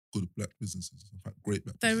of good Black businesses. In fact, great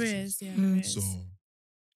Black businesses. There is. So,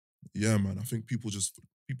 yeah, man, I think people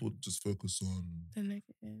people just focus on The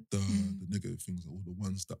negative. the negative things, or the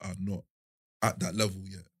ones that are not at that level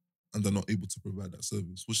yet, and they're not able to provide that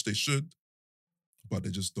service, which they should, but they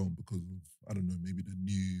just don't because of, I don't know, maybe they're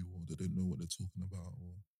new or they don't know what they're talking about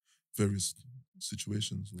or various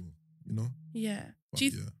situations, or Yeah. But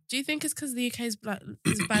Do you think it's because the UK's like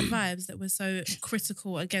these bad vibes that we're so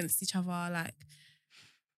critical against each other, like,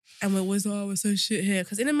 and we're always we're so shit here?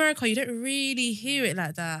 Because in America you don't really hear it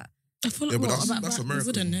like that. I feel like Yeah, but that's We America.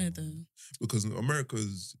 wouldn't know though. Because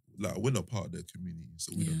America's like, we're not part of their community,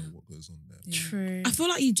 so we don't know what goes on there. Yeah. True. I feel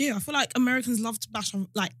like you do. I feel like Americans love to bash on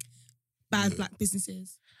like bad black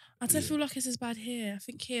businesses. I don't feel like it's as bad here. I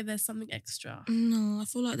think here there's something extra. No, I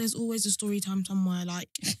feel like there's always a story time somewhere. Like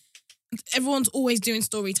everyone's always doing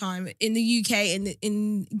story time in the UK and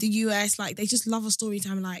in the US. Like they just love a story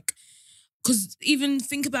time. Like, because even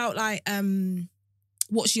think about like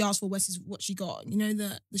what she asked for versus what she got. You know,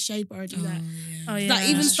 the shade bar do that. Oh yeah, Like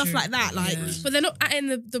even that's stuff true. like that. Like, but they're not at in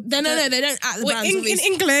the no, they don't at the well, brands. in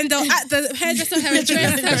England, they'll at the hairdresser,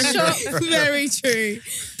 hairdresser shop. Very true.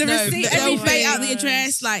 The receipt, they'll everything. bait out the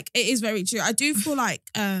address. Like it is very true. I do feel like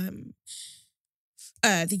the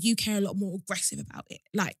UK are a lot more aggressive about it.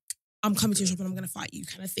 Like I'm coming to your shop and I'm gonna fight you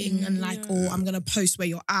kind of thing, and like, or I'm gonna post where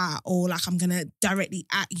you're at, or like I'm gonna directly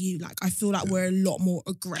at you. Like I feel like we're a lot more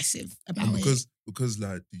aggressive about And it. because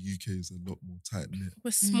like the UK is a lot more tight knit. We're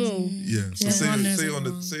small. Yeah. So Everyone knows say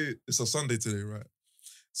everyone. say it's a Sunday today, right?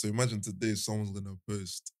 So imagine today someone's gonna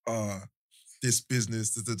post this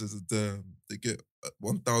business, they get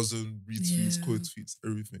 1,000 retweets, quote tweets,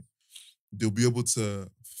 everything. They'll be able to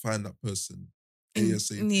find that person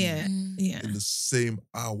ASAP. Yeah. In the same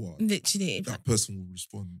hour. Literally. That person will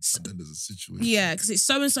respond, and then there's a situation. Yeah, because it's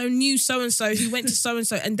so and so knew so and so who went to so and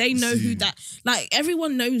so, and they know who that. Like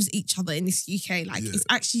everyone knows each other in this UK. Like it's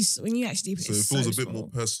actually when you actually. So it feels a bit more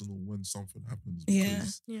personal when something happens.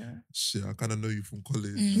 Yeah. Shit, I kind of know you from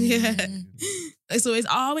college. Yeah. You know. It's always,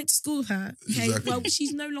 I went to school with her. Okay, Exactly. well,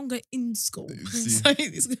 she's no longer in school. You see. So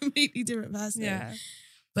it's a completely different person. Yeah.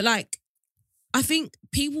 But like, I think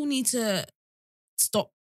people need to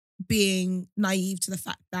stop being naive to the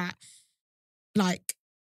fact that like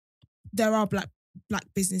there are black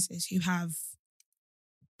businesses who have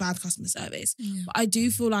bad customer service. Yeah. But I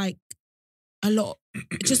do feel like a lot,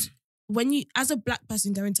 just when you, as a black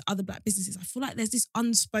person, go into other black businesses, I feel like there's this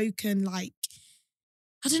unspoken, like,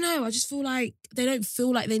 I don't know, I just feel like they don't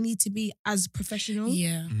feel like they need to be as professional.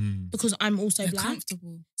 Yeah. Because I'm also They're black.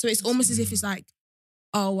 comfortable. So it's almost as if it's like,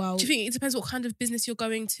 oh, well. Do you think it depends what kind of business you're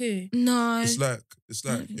going to? No. It's like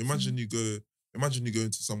think imagine you go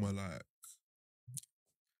into somewhere like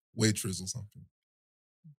Waitrose or something,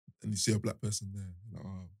 and you see a black person there, like,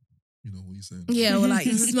 oh, you know what you saying? Yeah, or like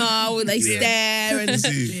smile, or they stare. You And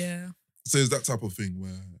see? Yeah. So it's that type of thing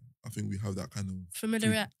where I think we have that kind of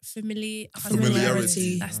Familiarity.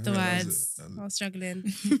 That's the words. That's I was struggling.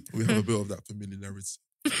 we have a bit of that familiarity.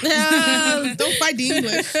 Don't fight the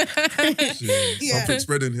English. Yeah. Something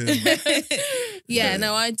spreading here. Yeah,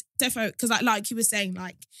 no, I definitely, because like you were saying,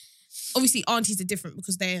 like, obviously aunties are different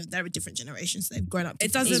because they're a different generation, so they've grown up.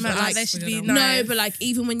 It doesn't differently. matter. Like, They should be no, nice. but like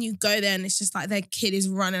even when you go there and it's just like their kid is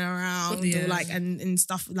running around or like and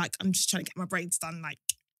stuff, like I'm just trying to get my braids done, like.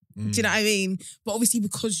 Do you know what I mean? But obviously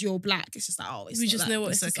because you're black, it's just like, oh, it's We not just that- know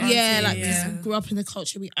what it's it's like, like. yeah, like Yeah. we grew up in the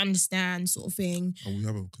culture, we understand sort of thing. And we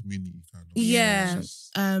have a community kind of. Yeah.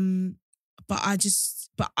 It's just-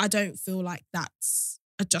 But I don't feel like that's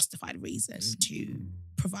a justified reason to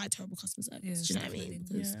provide terrible customer service. Yes, Do you know what I mean?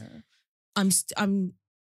 definitely. Because Yeah. I'm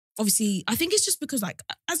obviously, I think it's just because like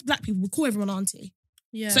as black people, we call everyone auntie.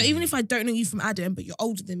 Yeah. So even if I don't know you from Adam, but you're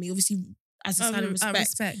older than me, obviously as a sign of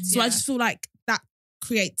respect. So I just feel like that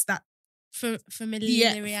creates that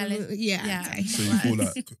familiarity. yeah. Okay. So you feel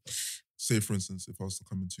like, say for instance, if I was to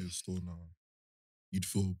come into your store now, you'd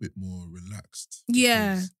feel a bit more relaxed.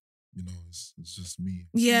 Yeah. because, you know, it's just me.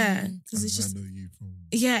 Yeah. Mm. Because it's And just I know you from.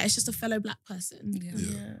 yeah, it's just a fellow black person. Yeah.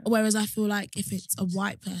 Yeah. Whereas I feel like if it's a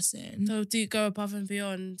white person, They'll do go above and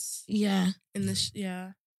beyond yeah, in the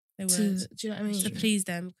they to, would do you know what I mean? to please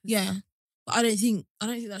them. 'Cause Yeah, but I don't think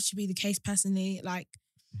that should be the case personally. Like,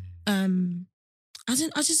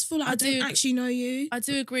 I just feel like I don't actually know you. I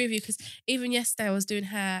do agree with you because even yesterday I was doing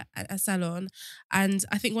hair at a salon and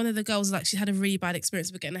I think one of the girls like she had a really bad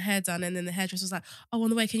experience with getting her hair done and then the hairdresser was like, oh, on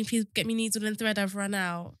the way, can you please get me needle and thread? I've run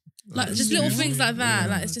out. Like just little things like that.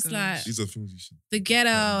 Like it's just like These are things you should. the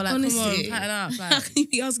ghetto. Like Honestly. come on, pattern up. How Like, can you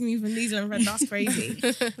be asking me for needle and thread? That's crazy.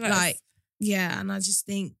 Like, yeah, and I just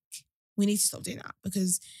think we need to stop doing that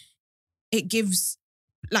because it gives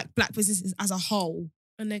like black businesses as a whole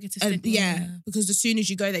a negative And stigma. yeah, because as soon as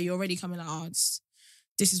you go there, you're already coming like, oh,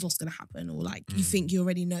 this is what's going to happen, or like you think you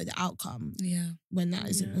already know the outcome. Yeah. When that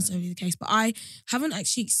isn't necessarily the case. But I haven't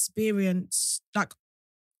actually experienced like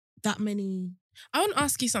that many. I want to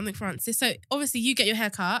ask you something, Francis. So obviously you get your hair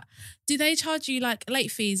cut. Do they charge you like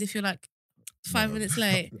late fees if you're like 5 minutes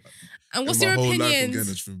late? And what's your opinion? What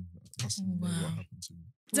happened to me.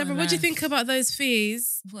 Deborah, what do you think about those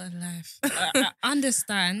fees? What a life. I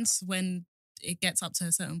understand when it gets up to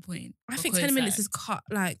a certain point. I think 10 minutes is cut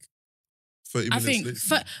like 30 minutes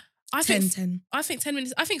late. I 10. think 10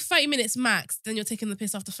 minutes. I think 30 minutes max. Then you're taking the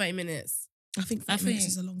piss after 30 minutes. I think 30 minutes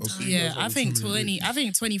is a long time. Yeah, I think 20. I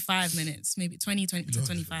think 25 minutes, maybe 20 to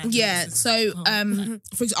 25. Yeah. So,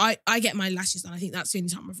 for example, I get my lashes done. I think that's the only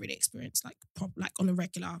time I've really experienced like on a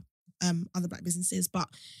regular other black businesses. But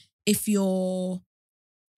if you're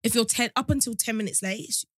 10 up until 10 minutes late,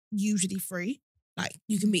 it's usually free. Like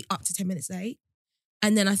you can be up to 10 minutes late,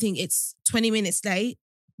 and then I think it's 20 minutes late.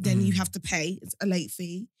 Then you have to pay. It's a late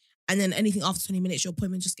fee. And then anything after 20 minutes, your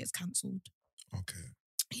appointment just gets cancelled. Okay.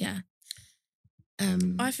 Yeah.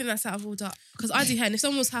 I think that's out of order. Because I do hair, and if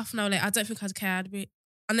someone was half an hour late, I don't think I'd care. I'd be,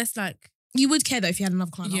 unless like... You would care though if you had another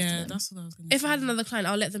client after them. That's what I was going to say. If I had another client,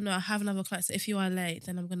 I'll let them know I have another client. So if you are late,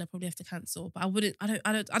 then I'm going to probably have to cancel. But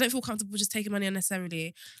I don't feel comfortable just taking money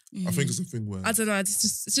unnecessarily. I think it's a thing where... I don't know.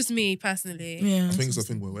 It's just me personally. Yeah. I think it's a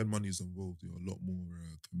thing where when money is involved, you're a lot more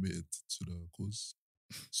committed to the cause.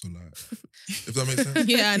 So like, if that makes sense.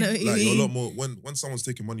 Yeah, I know. Like you're a lot more when someone's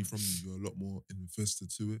taking money from you, you're a lot more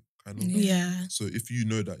invested to it, kind of. Yeah. So if you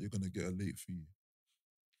know that you're gonna get a late fee,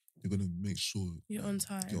 you're gonna make sure you're on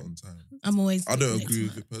time. I'm always. I don't agree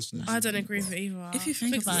with it personally. I don't agree with it either. If you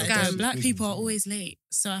think about it, black people are always late,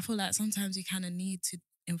 so I feel like sometimes you kind of need to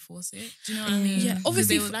enforce it. Do you know what I mean? Yeah,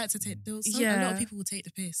 obviously they would like to take. A lot of people will take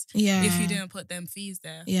the piss. Yeah. If you didn't put them fees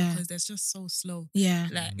there, because they're just so slow. Yeah.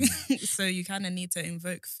 Like, so you kind of need to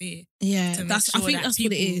invoke fear. Yeah, to I think that's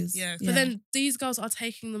what it is. Yeah, but then these girls are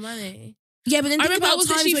taking the money. Yeah, but then think about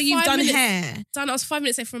times where you've done hair. Dan, I was 5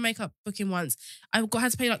 minutes late for a makeup booking once. I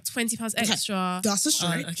had to pay like £20 extra. That's a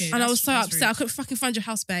stretch. Okay, and I was so upset. I couldn't fucking find your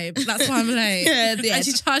house, babe. That's why I'm late. And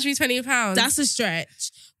she charged me £20. That's a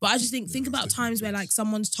stretch. But I just think about times where like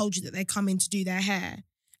someone's told you that they're coming to do their hair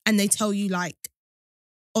and they tell you like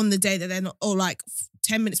on the day that they're not, or like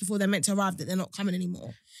 10 minutes before they're meant to arrive that they're not coming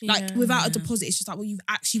anymore. Like without a deposit, it's just like, well, you've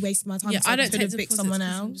actually wasted my time. Yeah, I don't take deposits. Someone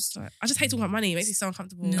else. I just hate talking about money. It makes me so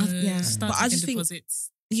uncomfortable. No, but I just think deposits.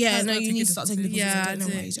 Yeah, no, you need to start taking deposits. Yeah, I don't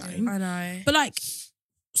know why you don't. I know. But like,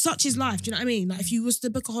 such is life. Do you know what I mean? Like, if you was to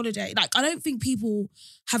book a holiday, like, I don't think people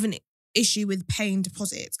have an issue with paying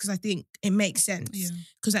deposits because I think it makes sense.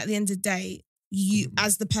 Because at the end of the day, you,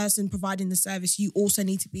 as the person providing the service, you also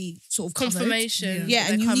need to be sort of covered. Confirmation. Yeah,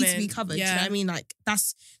 and you need to be covered. Yeah. Do you know what I mean? Like,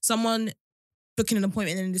 that's someone booking an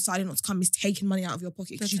appointment and then deciding not to come is taking money out of your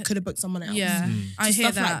pocket because you could have booked someone else. Yeah, I hear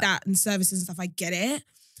stuff that. like that and services and stuff. I get it,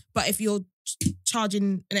 but if you're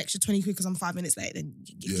charging an extra 20 quid because I'm 5 minutes late, then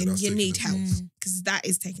you need help because that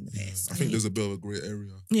is taking the piss. I think there's a bit of a grey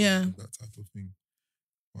area. Yeah, that type of thing.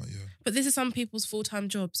 But yeah, but this is some people's full-time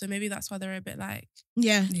job, so maybe that's why they're a bit like.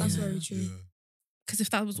 Yeah, that's very true. Yeah. Because if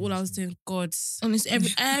that was all I was doing, God, honestly,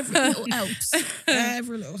 every little helps.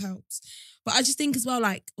 Every little helps. But I just think as well,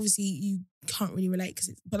 like, obviously you can't really relate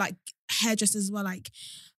but like hairdressers as well, like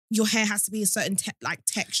your hair has to be a certain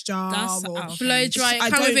texture That's or blow dry.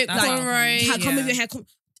 Come with it, cornrow. Come with your hair.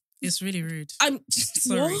 It's really rude. I'm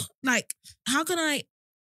sorry. What? Like, how can I?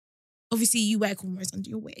 Obviously, you wear cornrows under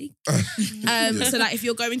your wig. So like, if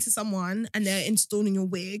you're going to someone and they're installing your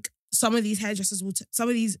wig, some of these hairdressers some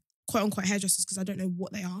of these quote unquote hairdressers, because I don't know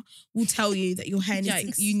what they are, will tell you that your hair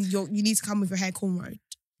needs to, you need to come with your hair cornrowed.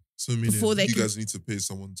 So meaning you guys need to pay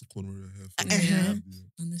someone to cornrow your hair.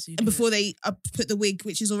 And before they put the wig,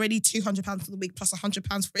 which is already £200 for the wig plus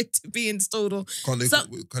 £100 for it to be installed. Or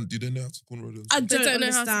do they know how to cornrow them? I don't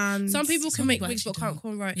understand. Some people can make wigs but can't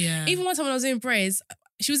cornrow. Yeah. Even one time when I was doing braids,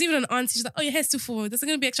 she was even an auntie. She's like, "Oh, your hair's too forward. There's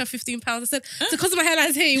going to be extra £15." I said, "So because of my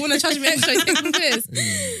hairline's here, you want to charge me extra?"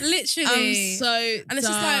 Literally. I'm so and it's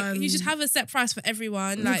just like you should have a set price for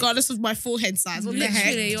everyone, like, regardless of my forehead size. What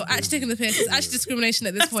literally, the heck? you're actually taking the piss. It's actually discrimination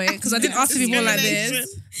at this point because I didn't ask to be more like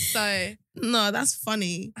this. So no, that's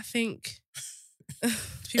funny. I think.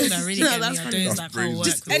 People that really get me are doing that whole work.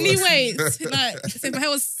 Anyway, like, so if my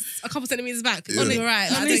hair was a couple centimeters back, you're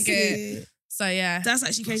right. I don't get it. So yeah, that's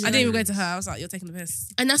actually crazy. I didn't even go to her. I was like, "You're taking the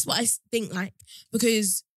piss," and that's what I think. Like,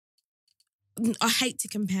 because I hate to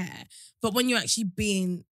compare, but when you're actually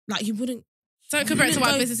being like, you wouldn't. Don't compare it to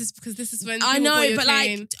white businesses because this is when I know, but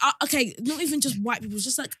like, okay, not even just white people,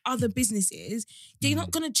 just like other businesses. They're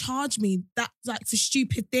not gonna charge me that like for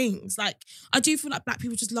stupid things. Like, I do feel like black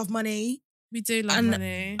people just love money. We do love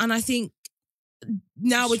money, and I think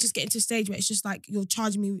now we're just getting to a stage where it's just like you're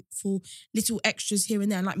charging me for little extras here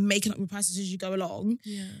and there, and like making up your prices as you go along.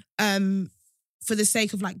 Yeah. For the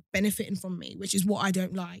sake of like benefiting from me, which is what I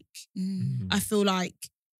don't like. I feel like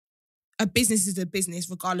a business is a business,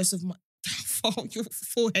 regardless of how far your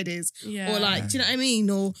forehead is, or like, do you know what I mean?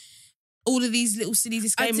 Or all of these little silly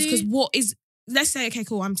disclaimers. Because what is? Let's say, okay,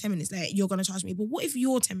 cool, I'm 10 minutes late. You're gonna charge me, but what if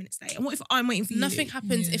you're 10 minutes late? And what if I'm waiting for you? Nothing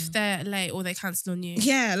happens if they're late or they cancel on you.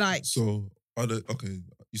 Yeah, like. So, okay,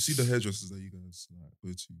 you see the hairdressers that you guys like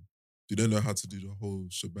go to. Do they know how to do the whole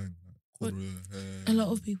shebang? Like, a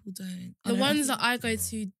lot of people don't. The ones that I go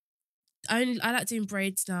to, I like doing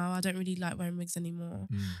braids now. I don't really like wearing wigs anymore.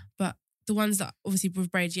 But the ones that obviously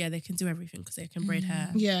with braids, they can do everything because they can braid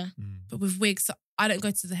hair. Yeah. But with wigs, I don't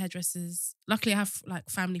go to the hairdressers. Luckily, I have like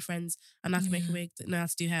family friends and I can make a wig that know how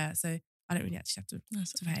to do hair. So I don't really actually have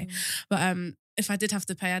to pay. But if I did have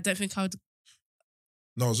to pay, I don't think I would.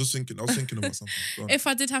 No, I was thinking about something. If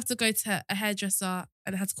I did have to go to a hairdresser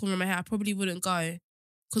and I had to corner my hair, I probably wouldn't go.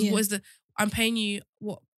 Because I'm paying you,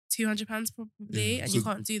 £200 probably, and so you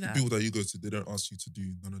can't do that. The people that you go to, they don't ask you to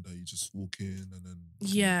do none of that. You just walk in and then...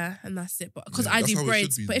 Yeah, and that's it. But because I do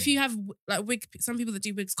braids. But if you have like wig, some people that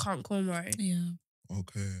do wigs can't cornrow. Yeah.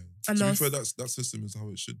 Okay. And to be fair, that system is how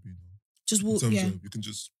it should be. No? Just walk, in terms of, you can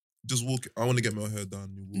just walk. I want to get my hair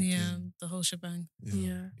done. You walk in. The whole shebang.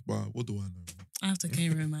 Yeah. But what do I know? I have to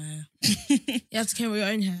camera my hair. You have to camera your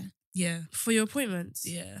own hair? Yeah. For your appointments?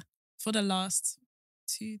 Yeah. For the last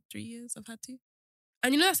 2-3 years I've had to.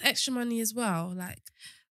 And you know that's extra money as well. Like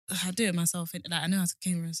I do it myself. Like I know how to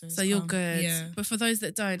camera, so you're good. Yeah. But for those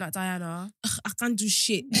that don't, like Diana, I can't do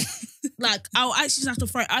shit. Like I'll actually have to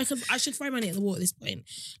throw. I should throw money at the wall at this point.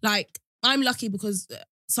 Like I'm lucky because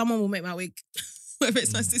someone will make my wig, whether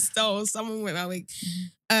it's my sister or someone will make my wig.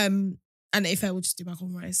 And if I will just do my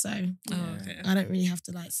cornrows, so I don't really have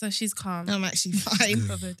to like. So she's calm. I'm actually fine.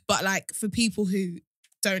 But like for people who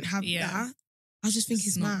don't have that. I just think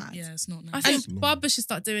it's mad. Yeah, it's not nice. I think barbers should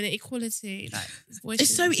start doing it. Equality. Like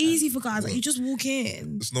it's so easy for guys. Like you just walk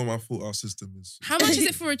in. It's not my fault our system is. How much is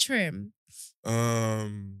it for a trim?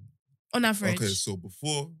 On average. Okay, so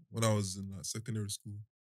before, when I was in like secondary school,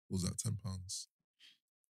 it was like £10.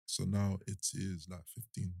 So now it is like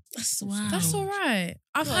 15. That's all right.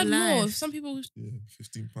 I've had more. Some people. Yeah,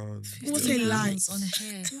 £15. What's it like on a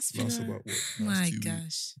hair? That's about what? My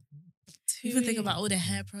gosh. Even think about all the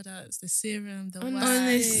hair products, the serum, the wax,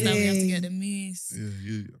 honestly. that we have to get the mousse.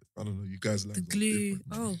 Yeah, I don't know. You guys like the glue.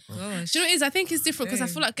 Oh gosh. Do you know what it is? I think it's different because I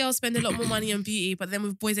feel like girls spend a lot more money on beauty, but then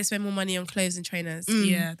with boys they spend more money on clothes and trainers.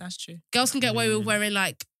 Yeah, that's true. Girls can get away with wearing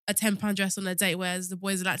like a £10 dress on a date, whereas the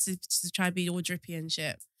boys like to try and be all drippy and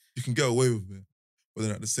shit. You can get away with it, but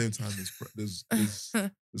then at the same time, there's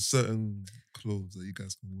certain clothes that you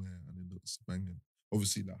guys can wear and it looks banging.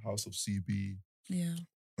 Obviously, like House of CB. Yeah.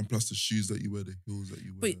 And plus the shoes that you wear, the heels that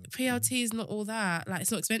you wear. But PLT is not all that. Like,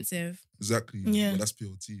 it's not expensive. Exactly. Yeah. But that's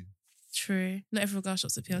PLT. True. Not every girl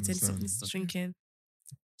shops at PLT and needs to stop drinking.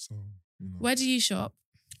 So, Where do you shop?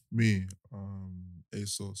 Me,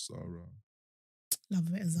 ASOS, Zara. Love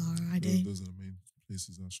a bit of Zara, I do. Those are the main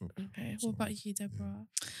places I shop. Okay. What about you, Deborah?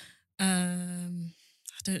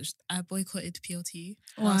 I boycotted PLT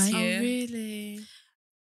Why? last year. Oh, really?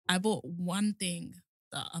 I bought one thing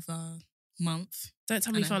the other month. Don't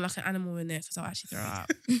tell me you found like an animal in it because I'll actually throw up.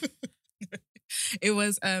 It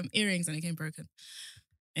was earrings and it came broken.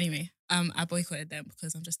 Anyway, I boycotted them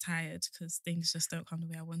because I'm just tired because things just don't come the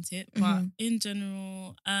way I want it. But in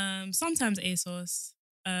general, sometimes ASOS.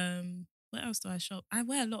 Where else do I shop? I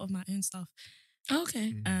wear a lot of my own stuff.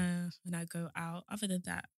 Okay. When I go out. Other than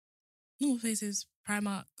that, normal places,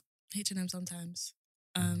 Primark, H&M sometimes.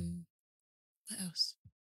 What else?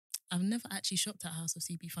 I've never actually shopped at House of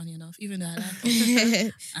CB, funny enough, even though I like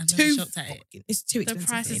it. I've never shopped at it. It's too expensive.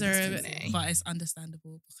 The prices are a bit... But it's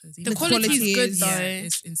understandable because the quality is good though. Yeah,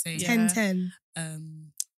 it's insane. 10-10.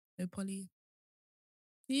 No poly.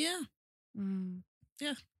 Yeah.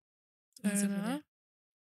 Yeah. Fair enough.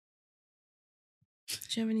 Do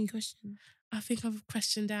you have any questions? I think I've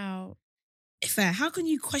questioned out. Fair. How can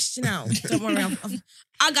you question out? Don't worry,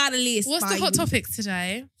 I got a list. What's the hot topics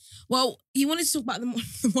today? Well, you wanted to talk about the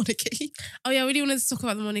monarchy. Oh yeah, I really wanted to talk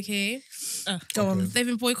about the monarchy. Go on. They've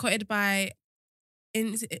been boycotted by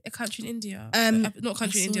is it a country in India. Not a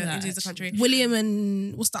country in India. India's a country. William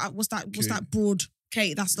and what's that broad?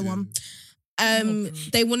 Kate, that's the one.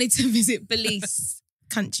 They wanted to visit Belize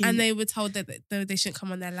country, and they were told that they shouldn't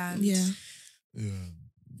come on their land. Yeah. Yeah.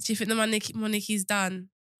 Do you think the monarchy's done?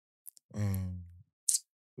 The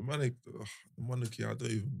monarchy,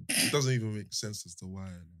 it doesn't even make sense as to why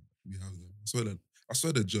we have them. I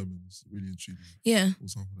swear they're Germans, really and truly. Yeah. Or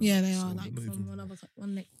something Yeah, that. they So are they're like not from even- one other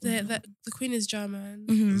one next. The Queen is German.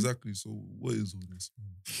 Mhm. Exactly. So what is all this?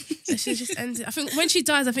 Man? They should just end it. I think when she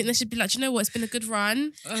dies, I think they should be like, "Do you know what? It's been a good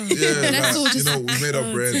run. Yeah, Let's all like, just- we made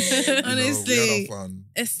our bread. Honestly. we had our fun.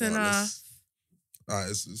 It's But enough."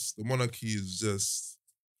 it's the monarchy is just,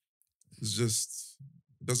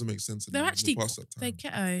 it doesn't make sense. They're anymore. actually We're past that they're time.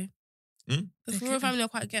 ghetto. Hmm? The royal family are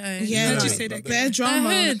quite ghetto. Yeah, How'd you like, say they're their ghetto? drama.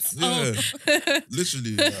 They're hoods. Yeah,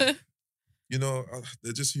 literally. Like,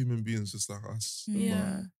 they're just human beings, just like us.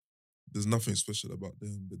 Yeah. There's nothing special about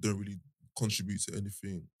them. They don't really contribute to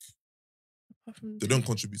anything. Apart from- They don't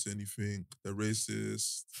contribute to anything. They're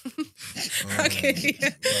racist. Okay.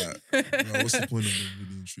 What's the point of them,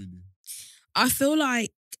 really and truly? I feel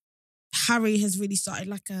like Harry has really started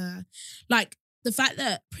like the fact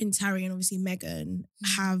that Prince Harry and obviously Meghan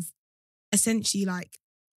have essentially like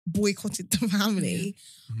boycotted the family.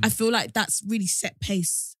 Mhm. I feel like that's really set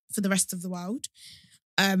pace for the rest of the world.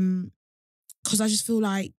 Because I just feel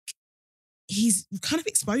like he's kind of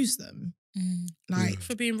exposed them, like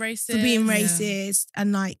For being racist. for being Yeah. racist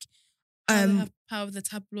and like How they have power with the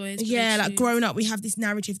tabloids. yeah, like choose. growing up, we have this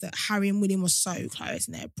narrative that Harry and William were so close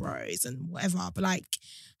and they're bros and whatever. But like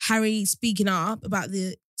Harry speaking up about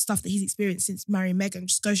the stuff that he's experienced since marrying Meghan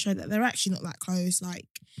just goes to show that they're actually not that close. Like,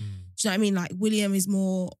 do you know what I mean? Like William is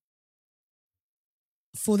more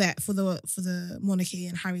for the monarchy,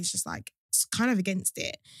 and Harry's just like kind of against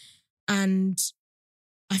it. And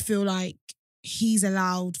I feel like he's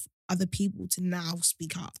allowed other people to now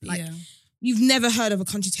speak up. Like you've never heard of a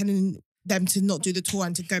country telling them to not do the tour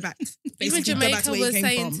and to go back. Even basically go back to Jamaica where you was came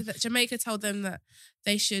saying from. Jamaica told them that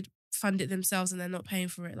they should fund it themselves and they're not paying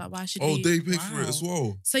for it. Like, why should Oh, we? they pay for it as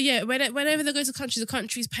well. So yeah, whenever they go to countries, the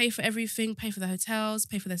countries pay for everything, pay for the hotels,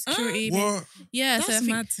 pay for their security. What? Yeah, That's so I think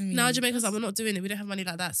mad to me. now Jamaica's like, we're not doing it. We don't have money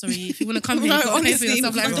like that. Sorry, if you want to come here, No, you got to pay for honestly,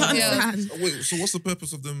 yourself like I don't everybody else. understand. Wait, so what's the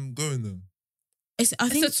purpose of them going there? I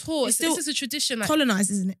think It's a tour. it's It's still just a tradition. Like,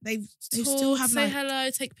 colonized, isn't it? They talk, still have say like hello,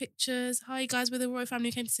 take pictures. Hi guys, we're the royal family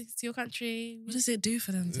who came to your country. What does it do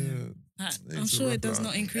for them? Yeah. Like, They I'm need to sure wrap it does that not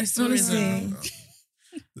up. increase Honestly. tourism.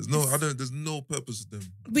 There's no purpose to them.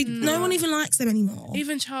 but no one even likes them anymore.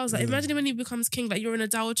 Even Charles, like, Yeah. imagine when he becomes king, like you're an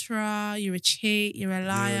adulterer, you're a cheat, you're a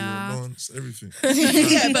liar. Yeah, you're a nonce, everything.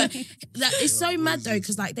 Yeah, but that it's so What mad is though, this?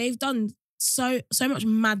 because like they've done so much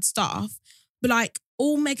mad stuff, but like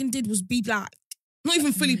all Meghan did was be black, not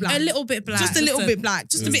even fully black, A little bit black. just a little bit black,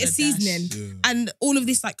 just a Yeah. bit of Just a dash. seasoning. Yeah. And all of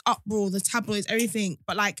this like uproar, the tabloids, everything.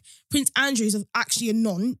 But like Prince Andrew's actually a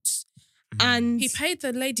nonce, and He paid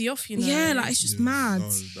the lady off, you know. yeah, like it's just Yeah, mad. No,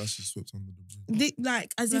 that's just swept under the bridge.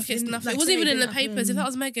 Like as Like, if it's nothing. like, It wasn't even in the something papers. If that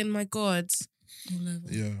happened. was Meghan, my God. All over.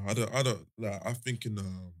 Yeah, I don't like. I think in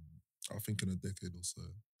a decade or so,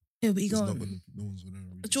 Yeah, but he it's not gone. gonna. No one's gonna.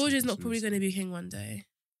 Really George take is it not probably seriously. going to be king one day.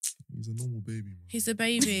 He's a normal baby, man. He's a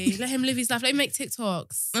baby. Let him live his life. Let him make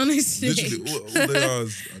TikToks Honestly, Literally, all they are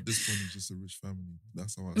is, at this point is just a rich family.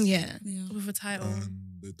 That's how I see yeah. it. Yeah. with a title. And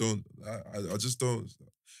they don't. I just don't.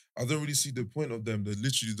 I don't really see the point of them. They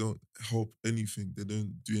literally don't help anything. They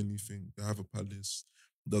don't do anything. They have a palace,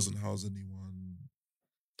 doesn't house anyone.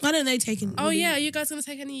 Why don't they take in? Oh yeah, are you guys going to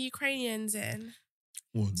take any Ukrainians in?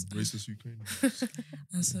 One racist Ukrainian.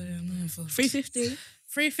 That's what I'm known for. 350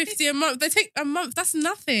 $350 a month. They take a month. That's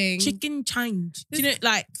nothing. chicken change. Do you know,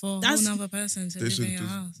 like For a That's- whole nother person to They live should in your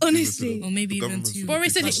just- house. honestly. Or maybe The even government's two.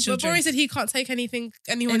 Boris said, plus but children. Boris said he can't take anyone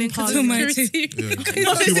Any in because of part of my security. Yeah. Because Too of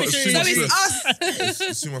much- too security. much So it's stress. us.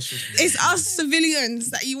 It's too much stress. It's us civilians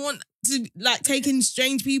that you want to like take in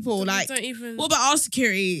strange people. Like, don't even. what about our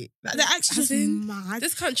security? Like, they're actually As just in, mad.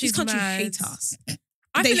 This country's This country mad. hate us.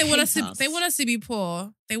 I think They they want hate us to. us. They want us to be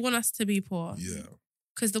poor. They want us to be poor. Yeah.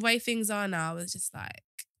 Because the way things are now is just like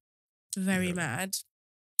very Yeah. mad.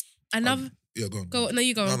 Another. Yeah, go on. Go. No,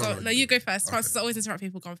 you go. No, on, no, go. no, No, you you go. go first. Okay. Francis always interrupt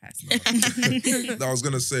people. Go on first. No, I was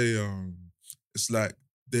gonna say, it's like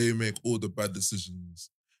they make all the bad decisions,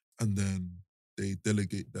 and then they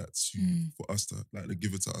delegate that to for us to like they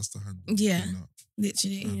give it to us to handle. Yeah. And,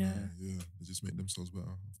 Literally. and, Yeah. yeah. They just make themselves better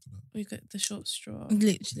after that. We got the short straw.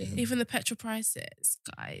 Literally. Even the petrol prices,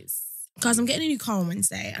 guys. Guys, I'm getting a new car on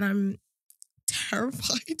Wednesday and I'm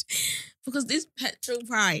terrified because this petrol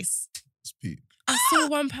price. It's peak. I saw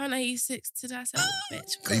 £1.86 today. I said, oh,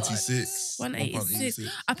 bitch. God. 86. £1.86.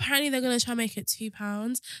 Apparently, they're going to try and make it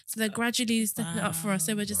 £2. So they're gradually stepping it up for us.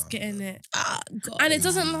 So we're just getting it. Ah, God. And it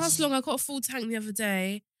doesn't last long. I got a full tank the other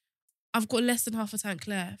day. I've got less than half a tank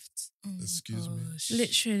left. Oh my Excuse me. gosh.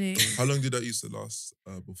 Literally. How long did that used to last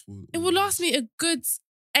before? It will last me a good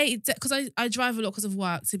 8 days. Because I drive a lot because of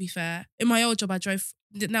work, to be fair. In my old job, I drive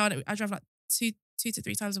like two to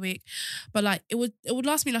three times a week. But like it would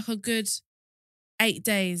last me like a good 8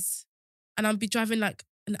 days, and I'll be driving like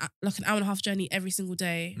an hour and a half journey every single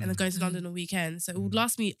day, and then going to London on weekends. So it would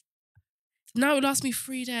last me. Now it would last me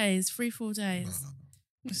 3 days, 3-4 days. No.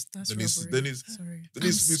 That's There needs to be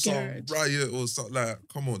some riot or something. Like,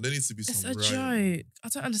 come on, there needs to be some riot. It's a joke. I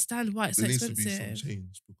don't understand why it's so expensive. There needs to be some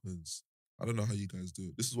change because I don't know how you guys do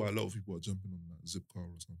it. This is why a lot of people are jumping on like Zipcar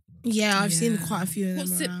or something. Like I've seen quite a few of them.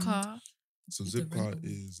 What's Zipcar? So Zipcar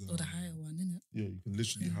is or the higher one, isn't it? Yeah, you can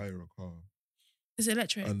literally hire a car. Is it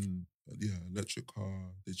electric? And electric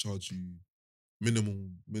car. They charge you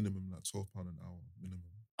minimum like £12 an hour minimum.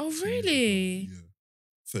 Oh really? Yeah.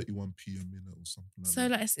 31p a minute or something like that. So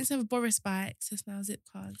like instead of Boris bikes, it's now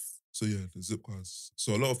Zipcars. So yeah, the Zipcars.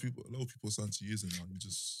 So a lot of people are starting to use it now. You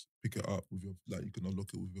just pick it up with your you can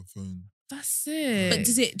unlock it with your phone. That's it. But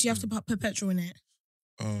do you have to put petrol in it?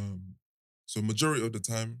 So majority of the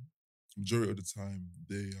time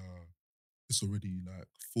it's already like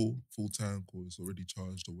full tank or it's already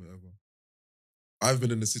charged or whatever. I've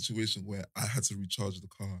been in a situation where I had to recharge the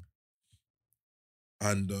car.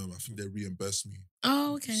 And I think they reimburse me.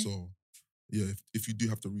 Oh, okay. So, yeah, if you do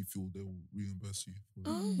have to refuel, they will reimburse you.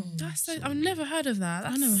 Oh, that's so. I've never heard of that.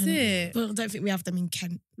 That's I never heard it. But I don't think we have them in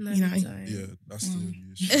Kent. No, you know? we don't. Yeah, that's the only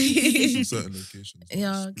issue. In certain locations.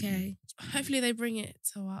 Yeah, okay. Hopefully they bring it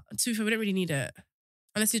to our. To be fair, we don't really need it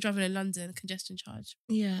unless you're driving in London. Congestion charge.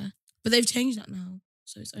 Yeah, but they've changed that now,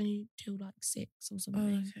 so it's only till like 6 or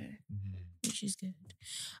something. Oh, okay. Which is good.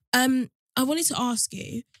 I wanted to ask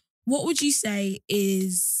you, what would you say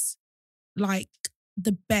is like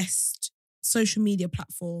the best social media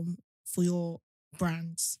platform for your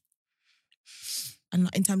brands? And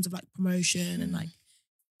like in terms of like promotion and like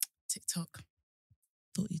TikTok.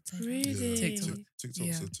 Thought you'd say Really?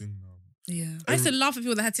 TikTok's a thing now. Yeah. I used to laugh at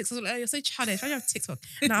people that had TikTok. Like, oh, you're so childish. Why do you have TikTok?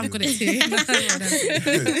 No, I've got it too.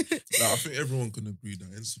 I think everyone can agree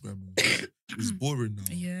that Instagram is boring now.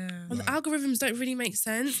 Yeah. Well, the algorithms don't really make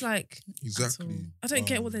sense. Like, exactly. I don't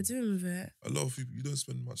get what they're doing with it. A lot of people, you don't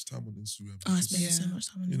spend much time on Instagram. I spend so much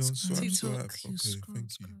time on Instagram. Swipe. Okay, scroll,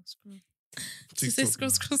 thank you.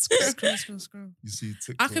 TikTok, scroll. You see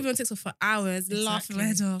TikTok. I could be on TikTok for hours, laughing my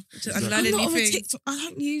head off. I'm not on TikTok. I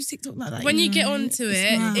don't use TikTok like that. When you get onto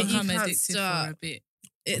it, you become can't addicted stop. for a bit.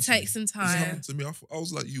 It takes some time. To me, I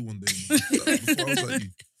was like you one day. Before I was like you.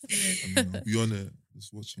 And then I'll be on it,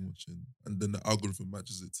 just watching. And then the algorithm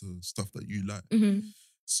matches it to stuff that you like. Mm-hmm.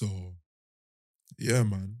 So, yeah,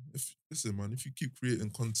 man. If you keep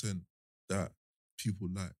creating content that people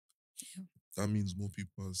like, that means more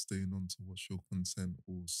people are staying on to watch your content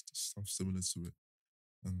or stuff similar to it.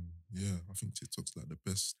 And yeah, I think TikTok's like the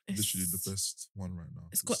best, literally the best one right now.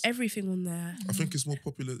 It's got everything on there. I think it's more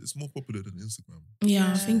popular. It's more popular than Instagram.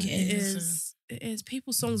 Yeah, I think it is. It is.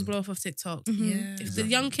 People's songs blow off of TikTok. Mm-hmm. Yeah. If the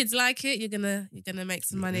young kids like it, you're gonna make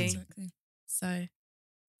some money. Exactly.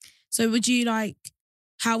 So would you like?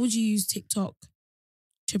 How would you use TikTok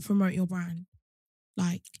to promote your brand?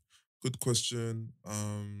 Like, good question.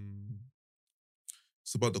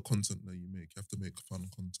 It's about the content that you make. You have to make fun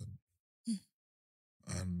content.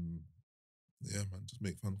 And yeah, man, just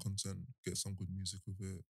make fun content, get some good music with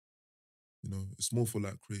it. You know, it's more for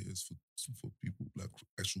like creators, for people, like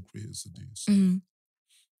actual creators to do. So,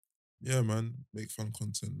 yeah, man, make fun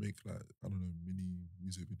content, make like, I don't know, mini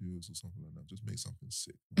music videos or something like that. Just make something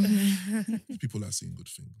sick. People like seeing good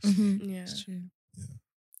things. Yeah. It's true. Yeah.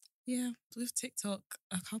 Yeah, with TikTok,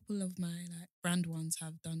 a couple of my like brand ones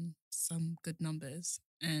have done some good numbers,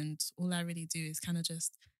 and all I really do is kind of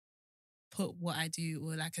just put what I do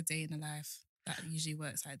or like a day in the life. That usually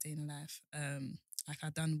works like a day in the life. Like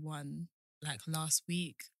I've done one like last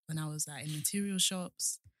week when I was like in material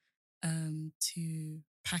shops, to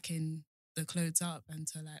packing the clothes up and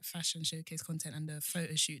to like fashion showcase content and the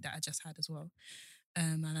photo shoot that I just had as well.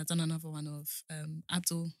 And I've done another one of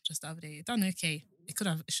Abdul just the other day. It done okay. It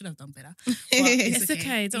should have done better. But It's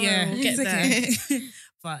okay. Don't worry, we'll get there.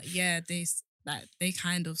 But yeah, they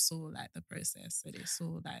kind of saw like the process. So they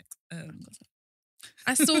saw like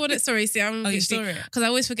I saw one. Sorry, see, I'm you saw it because I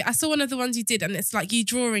always forget. I saw one of the ones you did, and it's like you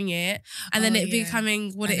drawing it, and then it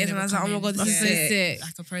becoming what it is, and I was like, oh my god, this is so sick.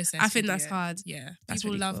 Like a process. I think that's hard. Yeah, That's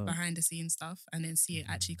people really love cool. behind the scenes stuff, and then see it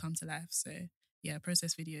actually come to life. So yeah,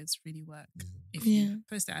 process videos really work. Yeah. If you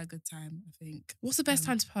post it at a good time, I think. What's the best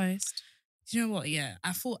time to post? Do you know what? Yeah,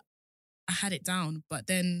 I thought I had it down, but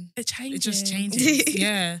then It changes. it just changes.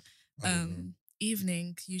 Yeah. I don't know.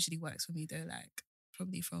 Evening usually works for me though, like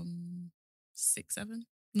probably from 6, 7.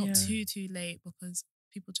 Not too late because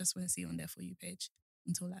people just won't see it on their For You page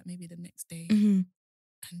until like maybe the next day. And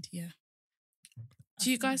yeah. Do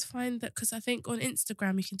you guys find that, because I think on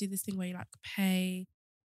Instagram you can do this thing where you like pay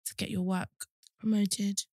to get your work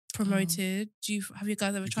promoted. promoted. Have you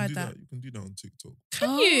guys ever tried that? You can do that on TikTok.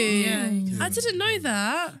 Can you? Yeah. I didn't know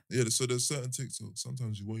that. Yeah, so there's certain TikToks,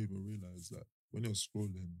 sometimes you won't even realize that when you're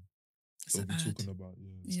scrolling, they'll be talking about,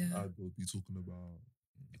 it's an ad, they'll be talking about,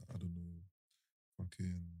 I don't know,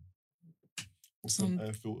 fucking... some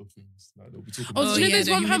air filter things. Like they'll be talking about. Do you know those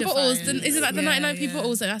 £1 bottles? Yeah. Is it like the 99p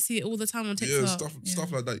bottles that I see it all the time on TikTok? Yeah,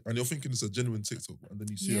 stuff like that. And you're thinking it's a genuine TikTok, and then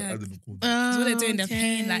you see it ad in the corner. That's what they're doing. They're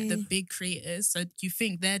paying like the big creators, so you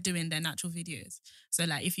think they're doing their natural videos. So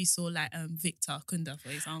like if you saw like Victor Kunda, for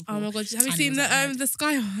example. Oh my god, have you seen the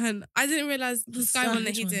Sky one? I didn't realise the Sky one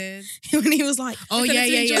that he did. When he was like, oh yeah.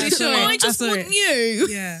 I just want you.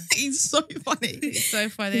 Yeah. He's so funny. He's so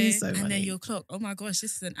funny. And then you'll clock, oh my gosh,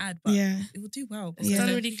 this is an ad, but it will do well. It's done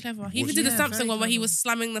really clever. He even did the Samsung one where he was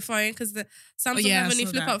slamming the phone because the Samsung have a new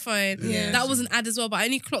flip up phone. Yeah. That was an ad as well, but I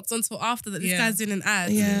only clocked until after that this guy's doing an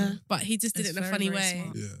ad. Yeah. But he just did it in a funny way.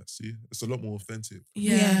 Smart. Yeah, see? It's a lot more authentic.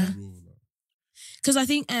 Yeah. Because I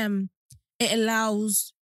think it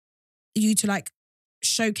allows you to like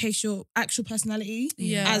showcase your actual personality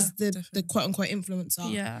as the quote unquote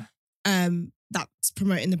influencer. Yeah. That's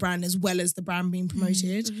promoting the brand as well as the brand being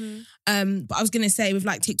promoted. Mm-hmm. But I was gonna say with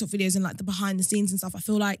like TikTok videos and like the behind the scenes and stuff, I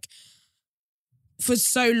feel like for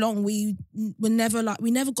so long we never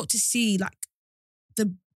got to see like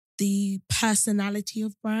the personality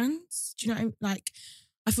of brands. Do you know what I mean? Like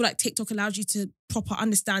I feel like TikTok allows you to proper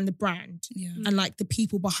understand the brand and like the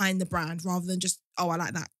people behind the brand rather than just, oh, I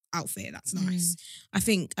like that outfit, that's nice. I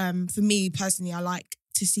think for me personally, I like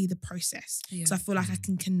to see the process. So I feel like I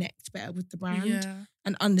can connect better with the brand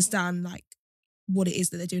and understand like what it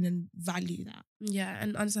is that they're doing and value that. Yeah,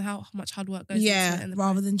 and understand how much hard work goes into it. And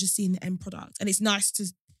rather than just seeing the end product. And it's nice to,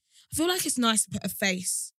 I feel like it's nice to put a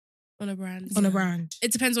face on a brand. On a brand.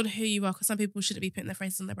 It depends on who you are, because some people shouldn't be putting their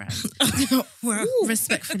faces on their brand. Wow.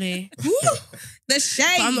 Respectfully. The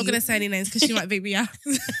shade. But I'm not going to say any names because she might beat me out.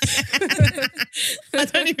 I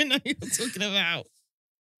don't even know who you're talking about.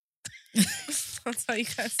 I'll tell you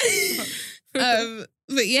guys.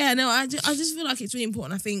 But yeah, no, I just feel like it's really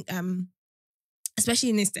important. I think, especially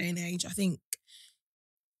in this day and age, I think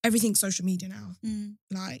everything's social media now.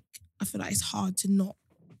 Like, I feel like it's hard to not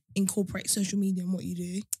incorporate social media in what you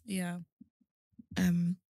do. Yeah.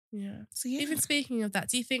 Yeah. So yeah. Even speaking of that,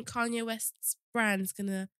 do you think Kanye West's brand's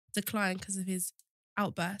gonna decline because of his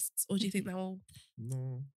outbursts, or do you think that will?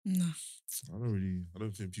 No. I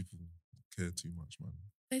don't think people care too much, man.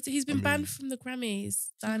 He's been banned from the Grammys.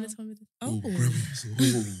 Diana told me this.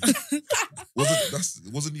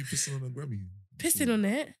 Grammys. Wasn't he pissing on a Grammy? Pissing on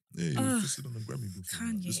it? Yeah, he was pissing on a Grammy before.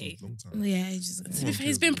 Kanye. This was a long time. Yeah,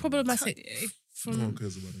 he's been problematic. No one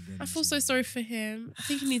cares about the Grammy. I feel so sorry for him. I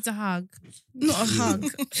think he needs a hug. Not a hug.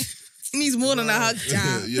 He needs more than a hug,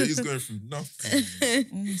 Jack. Yeah, he's going through nothing.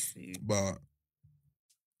 Honestly. But,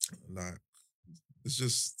 like, it's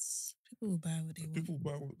just... People will buy what they want. People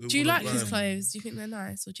buy what they want. Do you like his clothes? Do you think they're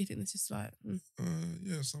nice? Or do you think it's just like...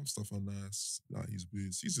 Yeah, some stuff are nice. Like his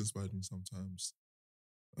boots. He's inspired me sometimes.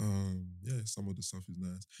 Yeah, some of the stuff is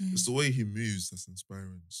nice. It's the way he moves that's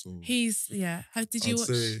inspiring. So he's... Yeah. Did you watch...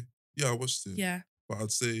 Yeah, I watched it. Yeah. But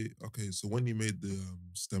I'd say, okay, so when he made the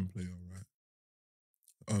STEM player, right?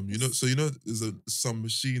 There's some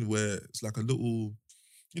machine where it's like a little,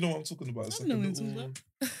 you know what I'm talking about? It's like a little.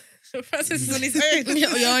 Francis is on his own.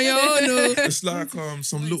 No. It's like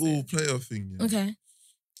some little player thing. Yeah? Okay.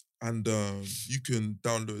 And you can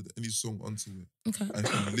download any song onto it. Okay. And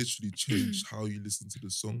you can literally change how you listen to the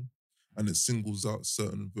song. And it singles out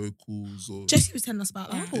certain vocals or... Jesse was telling us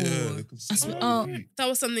about that. Yeah. That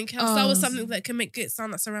was something else. That was something that can make it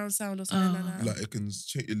sound like surround sound or something like that. Like it can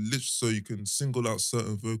change it literally so you can single out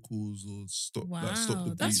certain vocals or stop the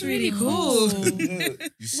beat. That's really cool. Yeah,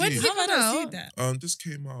 you see, When did it come out? This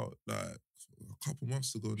came out like a couple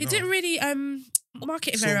months ago. He didn't really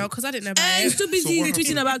market it very well because I didn't know about it. He's too busy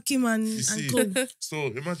tweeting about Kim and Cole. So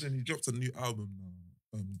imagine he dropped a new album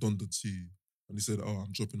now, Donda 2. And he said, "Oh,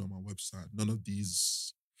 I'm dropping on my website. None of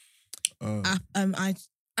these."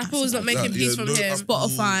 Apple's not making peace from him.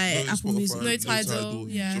 Spotify, Apple Music, no Tidal.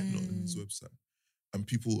 Yeah, dropping it on his website, and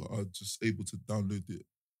people are just able to download it.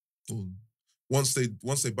 Once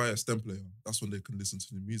they buy a STEM player, that's when they can listen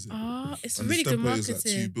to the music. It's and really the STEM good player is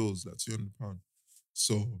marketing. like £2, like £200.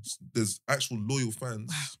 So there's actual loyal fans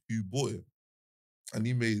who bought it, and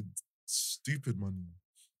he made stupid money.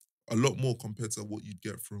 A lot more compared to what you'd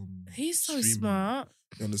get from He's so streaming. smart.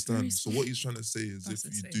 You understand? So what he's trying to say is if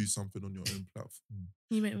you do something on your own platform,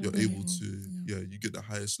 you're able to, you get the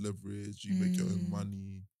highest leverage, you make your own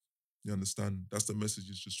money. You understand? That's the message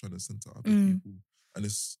he's just trying to send to other people. And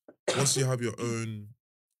it's once you have your own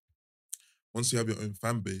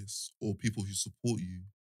fan base or people who support you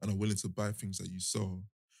and are willing to buy things that you sell,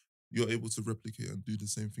 you're able to replicate and do the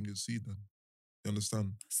same thing as she done. You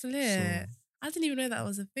understand? That's lit. I didn't even know that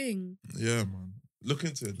was a thing. Yeah, man. Look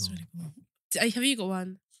into it. That's really cool. Have you got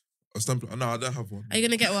one? A stamp. No, I don't have one. Are you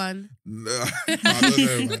gonna get one? Nah, I don't know,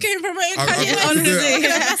 man. Okay, promoting I- Kanye, I'll do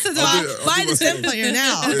honestly. I'll Buy do the my- template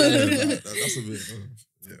now. Yeah, that's a bit.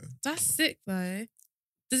 Yeah. That's sick though.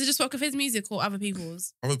 Does it just work with his music or other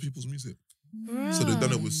people's? Other people's music. So they've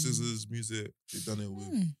done it with Scissor's music. They've done it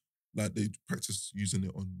with like they practice using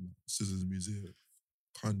it on Scissor's music.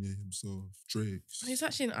 Kanye himself, Drake. He's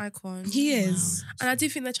actually an icon. He is. And I do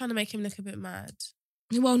think they're trying to make him look a bit mad.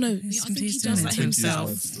 Well, no, I He's- think he he's does doing that it to himself.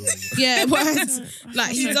 himself. Yeah, but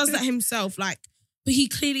like he does that himself. Like, but he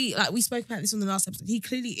clearly, like we spoke about this on the last episode. He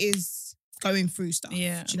clearly is going through stuff.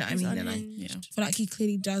 Yeah. Do you know what I He's mean? And I unhinged. feel like he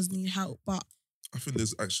clearly does need help. But I think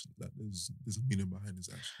there's action. Like there's a meaning behind his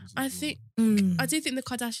actions. I as think well. I do think the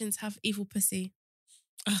Kardashians have evil pussy.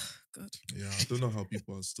 Oh, God. Yeah, I don't know how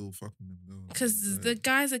people are still fucking them girls. Because the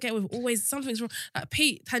guys that get with always something's wrong. Like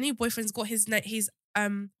Pete, her new boyfriend's got his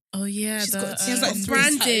Oh, yeah. She's got- she has, like, three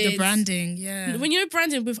branded. The branding, yeah. when you're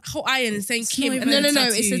branded with hot iron and saying It's Kim, not and even then a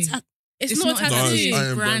it's a tattoo. it's It's not a not a tattoo. No, it's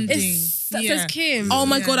iron branding. That Yeah. says Kim. oh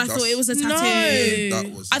my Yeah. god, I thought it was a tattoo. No.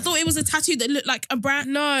 That was. I thought it was a tattoo that looked like a brand.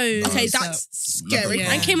 No. Okay, so- that's scary.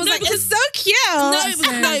 Yeah. And Kim was like, because it's so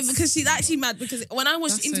cute. no, because she's actually mad. Because when I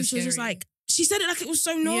watched That's the interview, so she was just scary. like, she said it like it was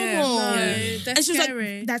so normal. Yeah. No, Yeah. that's And she was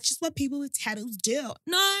scary. like, that's just what people with tattoos do. No,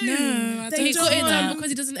 No, I they don't He got it don't. done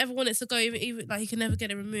because he doesn't ever want it to go. Even like he can never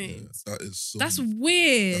get it Yeah, removed. that is so. That's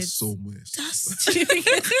weird. That's so moist. That's okay,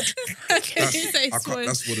 That's, you say it's moist.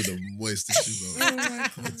 that's one of the moistest shoes I've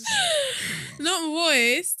ever. Not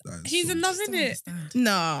moist. That is He's so in love, moist. isn't it?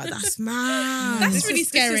 no, that's mad. That's This really is-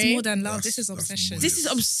 scary. This is more than love. That's- This is that's obsession. moist. This is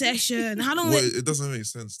obsession. How long? Well, it doesn't make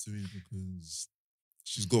sense to me because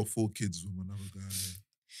she's got 4 kids with another guy.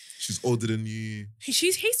 She's older than you.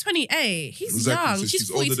 He's 28. He's Exactly. young. So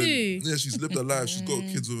She's older 42. than. Yeah, she's lived her life. She's got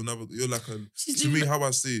kids with another. You're like a. She's To me, living- how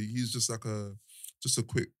I see it, he's just like a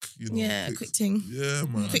quick, yeah, quick thing. Yeah,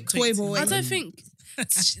 man. Quick toy boy. I don't think for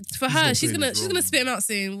He's her, not she's playing gonna his she's role. gonna spit him out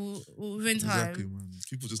soon within time. Exactly, man.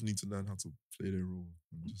 People just need to learn how to play their role.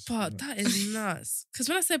 And just, But that is nuts. Because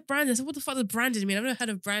when I said branding, I said, what the fuck does branding mean? I've never heard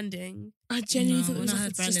of branding. I genuinely thought it when was I like heard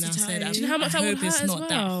just branding, a I said, tattoo. Do you know how much I that would hope it's hurt as not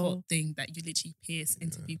that well? hot thing that you literally pierce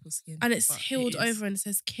into people's skin. And it's But it healed is. over and it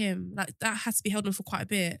says Kim. Like that has to be held on for quite a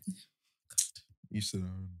bit. you said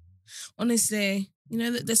Honestly, you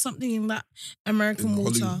know that there's something in that American in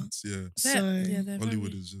water. Hollywood, yeah. So they're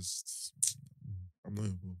Hollywood very- is just. I'm not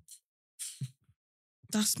involved.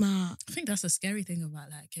 that's mad. I think that's a scary thing about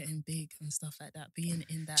like getting big and stuff like that. Being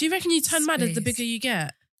in that. Do you reckon you turn mad as the space. bigger you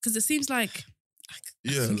get? Because it seems like I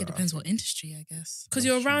Yeah, think like, it depends what industry, I guess. because That's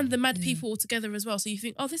you're true. around the mad Yeah. people all together as well, so you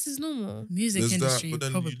think, oh, this is normal. Music There's industry, that, but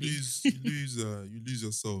then probably. you lose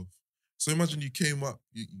yourself. So imagine you came up,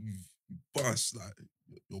 you bust like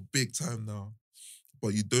you're big time now, but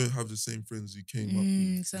you don't have the same friends you came up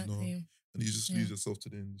with, Exactly. you know, and you just Yeah. lose yourself to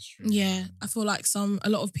the industry. Yeah, I feel like a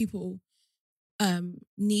lot of people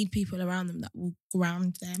need people around them that will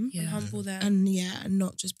ground them. Yeah. And humble them. And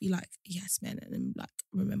not just be like, yes, man, and then like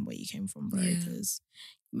remember where you came from, bro, Yeah. because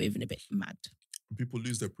you're moving a bit mad. And people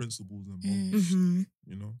lose their principles and Mm. morals, Mm-hmm.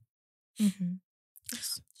 you know. Mm-hmm.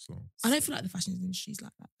 So I don't feel like the fashion industry is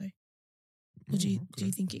like that though. Or do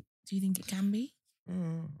you think it can be?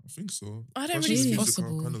 I think so. I don't Fashion really and see- music are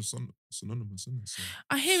Possible. kind of synonymous, isn't it? So,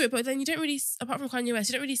 I hear it, but then you don't really, apart from Kanye West,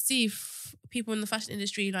 you don't really see people in the fashion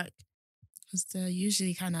industry like Because they're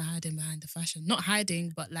usually kind of hiding behind the fashion. Not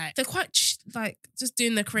hiding, but like. they're quite like just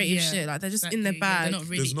doing their creative Yeah, shit. Like they're just in their exactly. Yeah, bag. They're not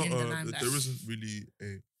really there's not in the a, limelight. there isn't really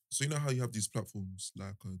a. So you know how you have these platforms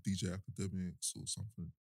like DJ Academics or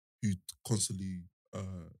something who constantly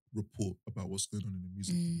report about what's going on in the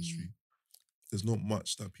music industry. There's not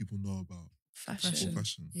much that people know about Fashion. or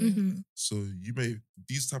fashion. Yeah. Mm-hmm. So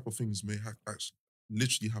these type of things may actually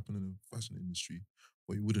literally happen in the fashion industry,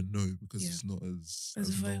 but you wouldn't know because Yeah. it's not as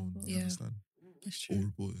As known. vocal. You Yeah. understand? That's Or true.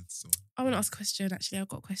 reported. So I want to ask a question. Actually, I've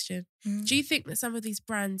got a question. Mm. Do you think that some of these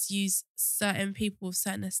brands use certain people with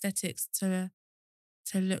certain aesthetics to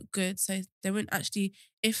look good? So they wouldn't actually,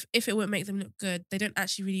 if it wouldn't make them look good,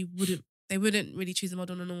 they wouldn't really choose a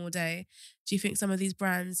model on a normal day. Do you think some of these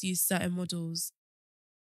brands use certain models?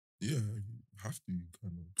 yeah, you have to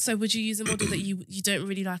kind of. So would you use a model that you don't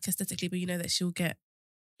really like aesthetically, but you know that she'll get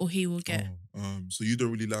or he will get? So you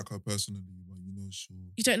don't really like her personally, but you know she'll.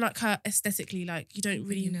 You don't like her aesthetically, like you don't But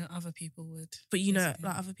really, you know, other people would. but you know, basically.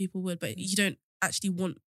 like other people would, but you don't actually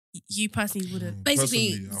want. You personally wouldn't. Basically,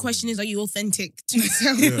 Personally, the I question wouldn't. is, are you authentic to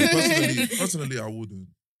yourself? Yeah, personally, I wouldn't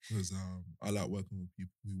because I like working with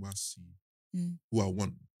people who I see, Mm. who I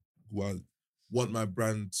want who I want my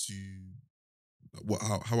brand to,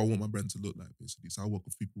 how I want my brand to look like, basically. So I work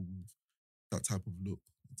with people with that type of look.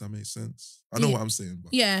 If that makes sense. I know what I'm saying,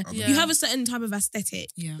 but you have a certain type of aesthetic.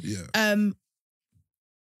 Yeah.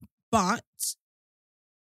 But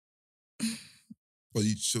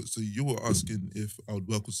so you were asking if I would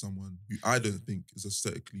work with someone who I don't think is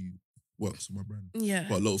aesthetically works with my brand. Yeah.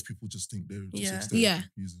 But a lot of people just think they're just aesthetically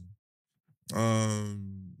pleasing.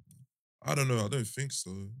 I don't know. I don't think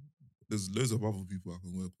so. There's loads of other people I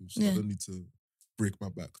can work with, so I don't need to break my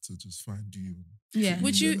back to just find you. Yeah.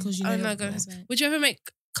 Would you? Would you ever make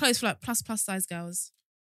clothes for like plus size girls?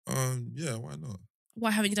 Yeah. Why not?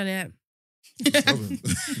 Why haven't you done it yet? Just haven't.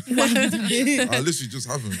 I literally just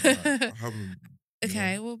haven't. I haven't.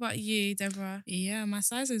 Okay. What about you, Deborah? Yeah, my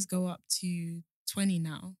sizes go up to 20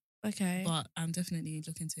 now. Okay. But I'm definitely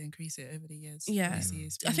looking to increase it over the years. Yeah.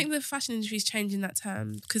 I think the fashion industry is changing that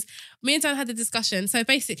term because me and Dan had a discussion. So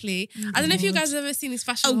basically, I don't know if you guys have ever seen these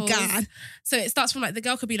fashion hauls. God. So it starts from like the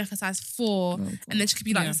girl could be like a size 4 and then she could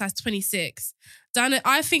be like a size 26. Dan,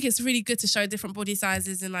 I think it's really good to show different body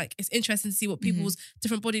sizes and like it's interesting to see what people's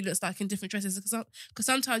different body looks like in different dresses because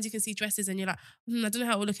sometimes you can see dresses and you're like, I don't know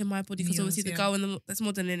how it will look in my body because obviously the girl that's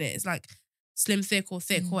modern in it is like slim, thick or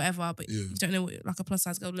whatever, but you don't know what like a plus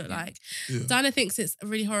size girl look like. Diana thinks it's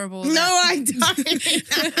really horrible. No, I don't. Do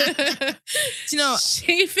you know what?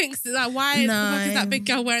 She thinks that like, why is that big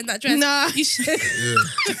girl wearing that dress? No. You should.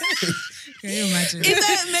 Can you imagine? If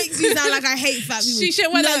that makes you sound like I hate fat people. She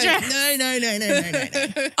should wear that dress.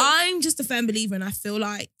 No. I'm just a firm believer and I feel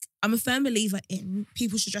like I'm a firm believer in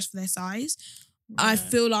people should dress for their size. Yeah. I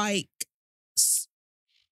feel like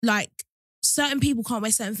certain people can't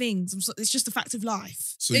wear certain things. It's just a fact of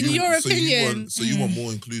life. So in your opinion. You want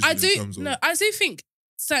more inclusion I do think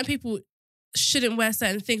certain people shouldn't wear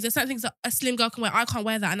certain things. There's certain things that a slim girl can wear. I can't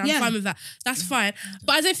wear that and I'm fine with that. That's fine.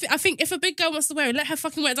 But I think if a big girl wants to wear it, let her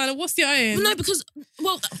fucking wear it down. What's your own? Well, no, because,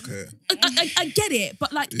 I get it.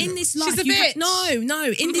 But like in this life... She's a bitch. No.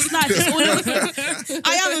 In this life, it's all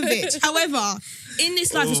I am a bitch. However... In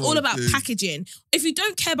this life, it's all about packaging. If you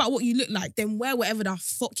don't care about what you look like, then wear whatever the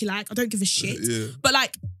fuck you like. I don't give a shit. But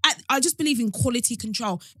like, I just believe in quality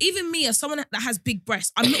control. Even me, as someone that has big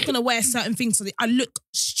breasts, I'm not gonna wear certain things so that I look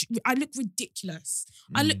ridiculous.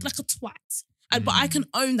 I look like a twat. But I can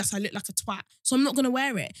own that I look like a twat. So I'm not gonna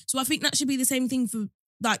wear it. So I think that should be the same thing for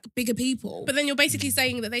like bigger people. But then you're basically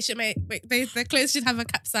saying that they should their clothes should have a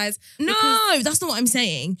cap size. No, that's not what I'm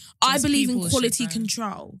saying. I believe in quality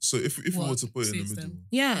control. So if we were to put it in the middle,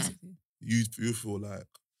 you feel like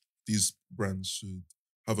these brands should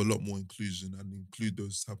have a lot more inclusion and include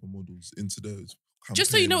those type of models into those.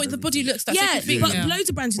 Just so you know what the body looks like. But loads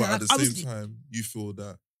of brands. But at the same time, you feel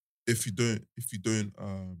that if you don't,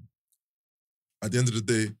 at the end of the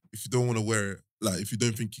day, if you don't want to wear it, like if you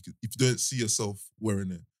don't see yourself wearing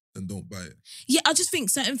it, then don't buy it. Yeah, I just think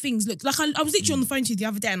certain things look like I was literally on the phone to you the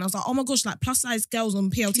other day and I was like, oh my gosh, like plus size girls on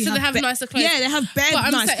PLT so they have nicer clothes. Yeah, they have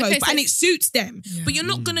nice clothes, and it suits them. Yeah. But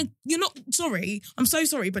I'm so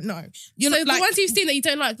sorry, but no. So the ones you've seen that you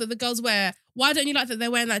don't like that the girls wear, why don't you like that they're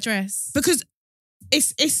wearing that dress? Because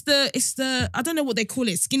it's the I don't know what they call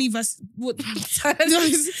it, skinny versus what it's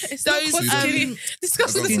skinny.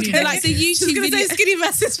 Disgusting. Like the YouTube video. Say skinny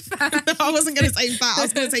versus fat. No, I wasn't gonna say fat. I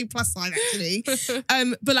was gonna say plus size actually.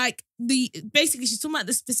 But like basically she's talking about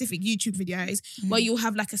the specific YouTube videos where you'll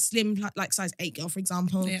have like a slim like size 8 girl, for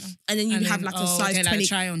example, and then you have like a size 20 like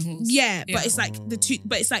try on hauls. Yeah, but it's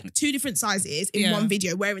like two different sizes in one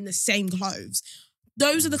video wearing the same clothes.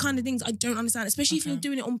 Those are the kind of things I don't understand, especially if you're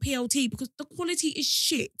doing it on PLT, because the quality is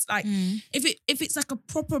shit. Like, if it's like a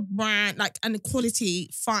proper brand, like, and the quality,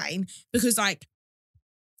 fine. Because like,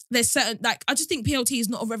 there's certain, like, I just think PLT is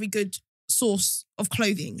not a very good source of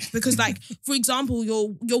clothing. Because like, for example,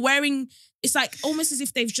 you're wearing, it's like almost as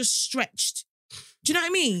if they've just stretched. Do you know what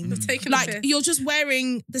I mean? Like, you're just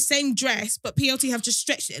wearing the same dress, but PLT have just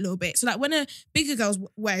stretched it a little bit. So like, when a bigger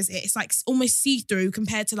girl wears it, it's like almost see-through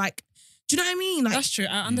compared to like, do you know what I mean? Like, that's true.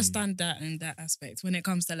 I understand that in that aspect. When it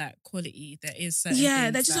comes to like quality, there is certain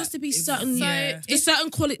there just has to be certain the certain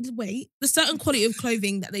quality of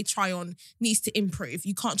clothing that they try on needs to improve.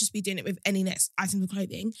 You can't just be doing it with any next item of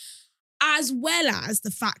clothing. As well as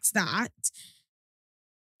the fact that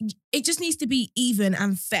it just needs to be even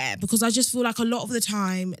and fair, because I just feel like a lot of the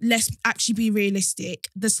time, let's actually be realistic,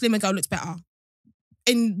 the slimmer girl looks better.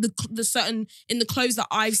 in the clothes that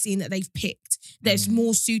I've seen that they've picked, there's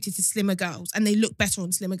more suited to slimmer girls and they look better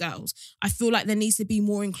on slimmer girls. I feel like there needs to be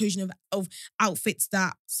more inclusion of outfits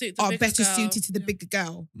that are better suited to the bigger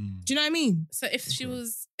girl. Do you know what I mean? So if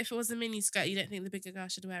it was a mini skirt, you don't think the bigger girl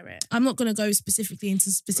should wear it? I'm not going to go specifically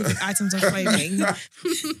into specific items of clothing.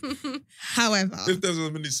 However, if there's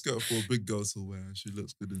a mini skirt for a big girl to wear, she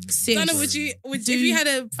looks good in it. Dana, if you had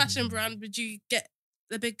a fashion brand, would you get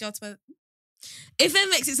the big girl to wear? If it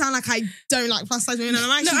makes it sound like I don't like plus size women,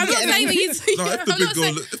 I'm actually I'm not saying that you.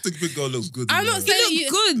 If the big girl looks good, I'm not saying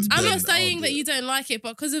good. I'm not saying that you don't like it,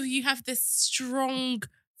 but because of you have this strong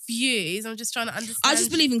views, I'm just trying to understand. I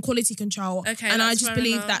just believe in quality control, and I just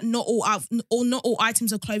believe that not all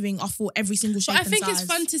items of clothing are for every single shape. But I think and size.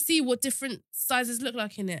 it's fun to see what different sizes look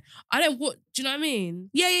like in it. Do you know what I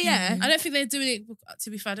mean? Yeah. I don't think they're doing it.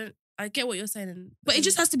 To be fair, I get what you're saying, but it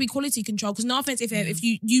just has to be quality control. Because no offense, if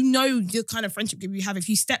you know the kind of friendship group you have, if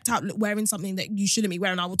you stepped out wearing something that you shouldn't be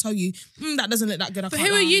wearing, I will tell you that doesn't look that good. But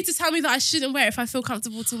who are you to tell me that I shouldn't wear it if I feel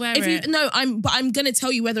comfortable to wear it? I'm gonna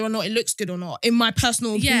tell you whether or not it looks good or not. In my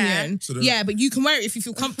personal opinion, but you can wear it if you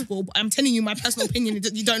feel comfortable. But I'm telling you, my personal opinion,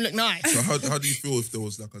 you don't look nice. So how do you feel if there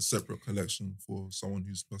was like a separate collection for someone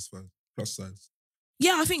who's plus size?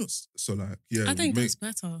 Yeah, I think so. I think it's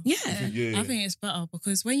better. Yeah. I think it's better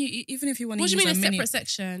because when even if you want to use what do you mean a separate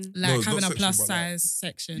section, having a plus size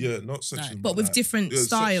section, not section, but with different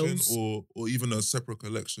styles, or even a separate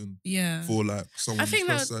collection, for someone who's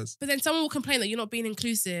plus size. But then someone will complain that you're not being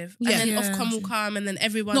inclusive, and then Ofcom will come, and then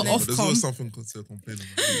everyone. Not Ofcom. There's always something to complain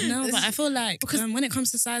about. No, but I feel like because when it comes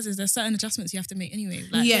to sizes, there's certain adjustments you have to make anyway.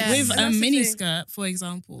 With a mini skirt, for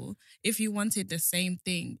example, if you wanted the same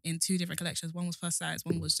thing in two different collections, one was plus size,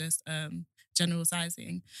 one was just general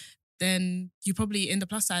sizing, then you probably in the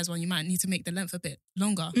plus size one you might need to make the length a bit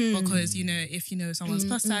longer because if someone's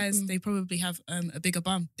plus size, they probably have a bigger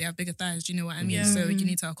bum, they have bigger thighs. Do you know what I mean? So you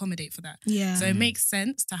need to accommodate for that. So it makes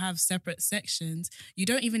sense to have separate sections. You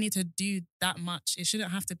don't even need to do that much. It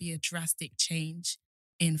shouldn't have to be a drastic change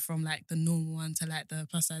in from like the normal one to like the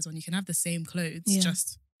plus size one. You can have the same clothes,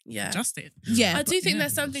 just adjust it. Yeah, I do think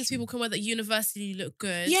there's some things people can wear that universally look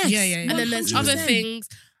good. Yes. Yeah. And then there's other things.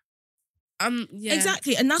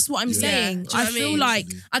 Exactly, and that's what I'm saying. I feel like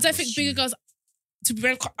I don't think bigger girls. To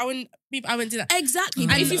be I wouldn't do that. Exactly,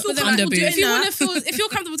 but if you feel comfortable doing that, if you're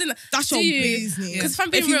comfortable doing that, that's your business. Because if I'm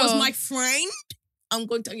being real, if he was my friend, I'm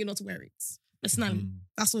going to tell you not to wear it. Personally,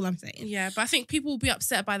 that's all I'm saying. Yeah, but I think people will be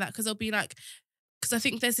upset by that because they'll be like, because I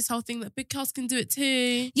think there's this whole thing that big girls can do it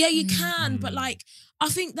too. Yeah, you can, but like I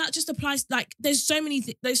think that just applies. Like, there's so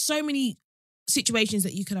many situations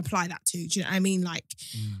that you can apply that to. Do you know what I mean? Like,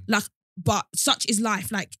 but such is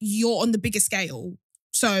life. Like, you're on the bigger scale,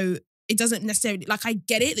 so it doesn't necessarily, like, I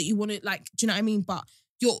get it that you want to, like, do you know what I mean? But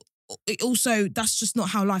that's just not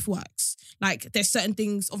how life works. Like, there's certain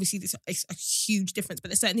things, obviously there's a huge difference, but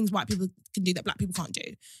there's certain things white people can do that black people can't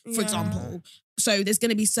do, for example. So there's going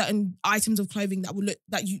to be certain items of clothing that will look,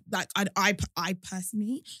 that you, like, I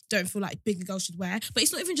personally don't feel like bigger girls should wear. But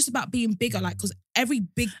it's not even just about being bigger, like, because every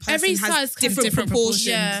big person has different proportions.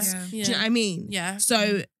 Yeah. Do you know what I mean? Yeah.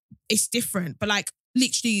 So it's different. But like,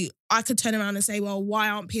 literally, I could turn around and say, well, why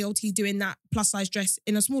aren't PLT doing that plus size dress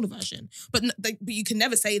in a smaller version? But you can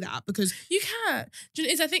never say that because... You can't. Do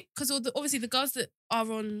you know, I think, because obviously the girls that are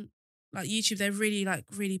on like YouTube, they're really like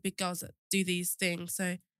really big girls that do these things.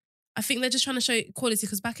 So I think they're just trying to show equality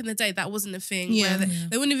because back in the day, that wasn't a thing. Yeah. Where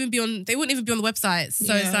they wouldn't even be on the websites.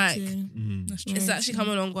 So it's like, That's true. it's actually come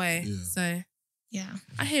a long way. Yeah. So yeah,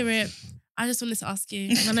 I hear it. I just wanted to ask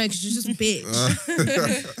you. I know, because you're just a bitch.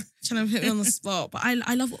 Trying to put me on the spot. But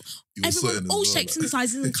I love everyone, all shapes and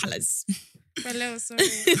sizes and colours. Hello, sorry.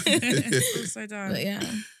 I'm so done. But yeah.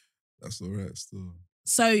 That's all right still.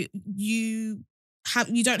 So you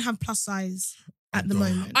don't have plus size at the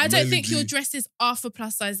moment? I don't think your dresses are for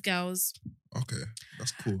plus size girls. Okay,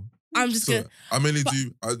 that's cool. I'm just gonna... I mainly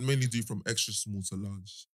do from extra small to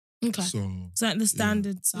large. Okay. So like the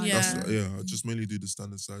standard size. Yeah. I just mainly do the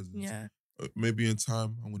standard sizes. Yeah. Maybe in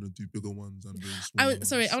time I'm gonna do bigger ones and very small ones.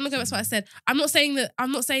 Sorry, I want to go back to what I said. I'm not saying that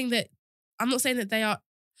they are.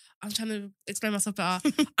 I'm trying to explain myself better.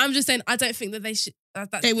 I'm just saying I don't think that they should.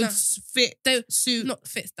 They would suit. Not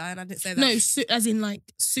fit, Diane. I didn't say that. No, suit as in like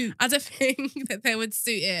suit. I don't think that they would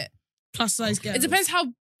suit it. Plus size girls. It depends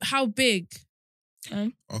how big.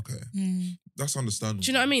 Okay. That's understandable. Do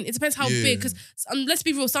you know what I mean? It depends how big, because let's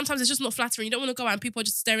be real, sometimes it's just not flattering. You don't want to go out and people are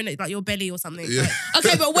just staring at like your belly or something. Yeah. Like,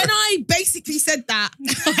 okay, but when I basically said that,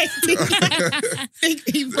 I think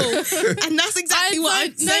people, and that's exactly what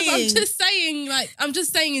I'm saying. No, I'm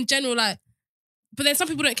just saying in general, like, but then some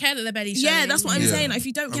people don't care that their belly's showing. Yeah, that's what I'm saying. Like, if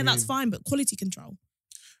you don't care, that's fine, but quality control.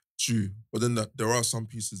 True, but then there are some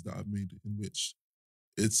pieces that I've made in which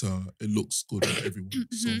it looks good on everyone.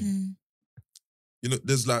 So you know,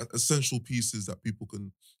 there's like essential pieces that people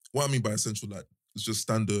can. What I mean by essential, like it's just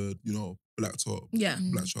standard, you know, black top,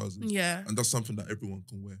 black trousers, and that's something that everyone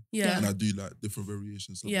can wear. And I do like different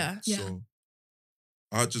variations of that. So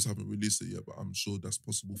I just haven't released it yet, but I'm sure that's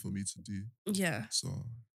possible for me to do. Yeah. So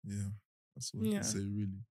yeah, that's what I can say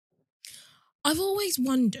really. I've always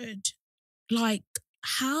wondered, like,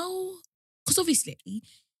 how, because obviously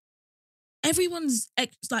everyone's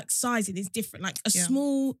like sizing is different. Like a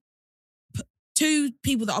small, two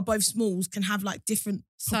people that are both smalls can have like different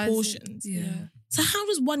proportions. So how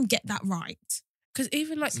does one get that right? Because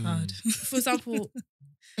even like, for example,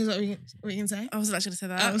 is that what you can say? I wasn't actually going to say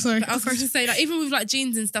that. Oh, sorry. But I was going to say, like, even with like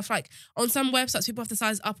jeans and stuff, like on some websites, people have to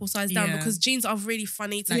size up or size down because jeans are really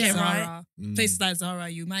funny to get right. Places like Zara,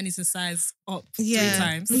 you might need to size up 3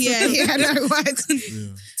 times. No,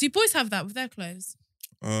 Do boys have that with their clothes?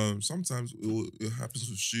 Sometimes it happens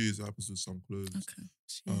with shoes, it happens with some clothes. Okay.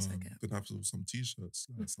 Shoes, I get. It happens with some t-shirts.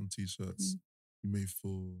 Like some t-shirts,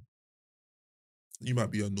 you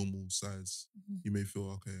might be a normal size. You may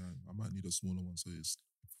feel, okay, I might need a smaller one, so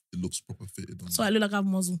it looks proper fitted on so I look like I have a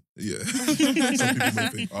muzzle. Yeah. Some people may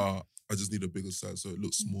think, I just need a bigger size, so it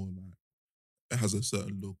looks more like it has a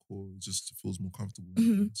certain look, or it just feels more comfortable.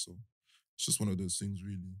 So it's just one of those things,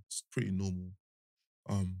 really. It's pretty normal.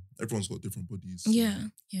 Everyone's got different bodies. So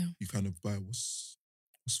you kind of buy what's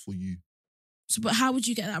for you. So, but how would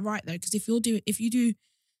you get that right though? Because if you do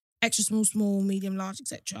extra small, medium, large,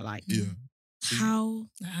 etc., like how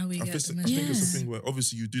we get the measurements? I think it's a thing where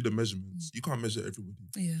obviously you do the measurements. You can't measure everybody.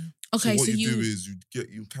 Okay. So what you do is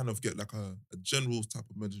you kind of get like a general type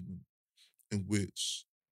of measurement in which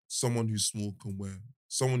someone who's small can wear.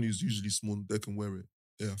 Someone who's usually small, they can wear it.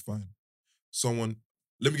 They are fine.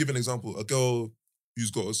 Let me give an example. A girl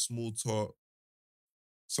who's got a small top.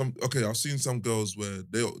 I've seen some girls where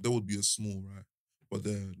they would be a small, right? But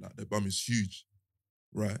their bum is huge,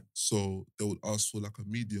 right? So they would ask for like a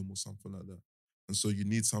medium or something like that. And so you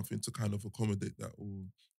need something to kind of accommodate that, or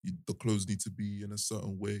the clothes need to be in a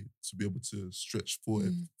certain way to be able to stretch for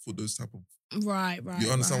it, for those type of... Right.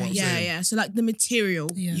 You understand what I'm saying? Yeah. So like the material,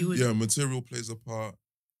 you would... Yeah, material plays a part.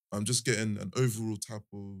 I'm just getting an overall type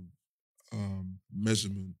of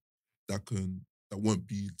measurement that won't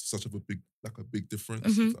be such of a big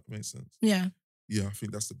difference, if that makes sense. Yeah. Yeah, I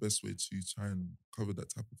think that's the best way to try and cover that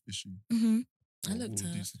type of issue.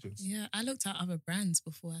 I looked at other brands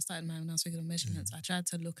before I started mine when I was figuring measurements. I tried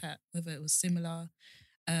to look at whether it was similar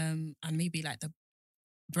and maybe like the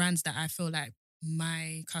brands that I feel like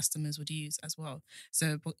my customers would use as well.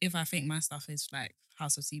 So if I think my stuff is like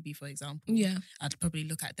House of CB, for example, I'd probably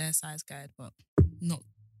look at their size guide, but not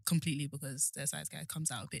completely because their size guide comes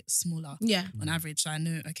out a bit smaller on average. So I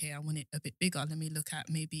know, okay, I want it a bit bigger. Let me look at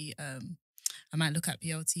maybe... I might look at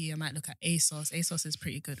PLT, I might look at ASOS. ASOS is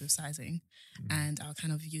pretty good with sizing and I'll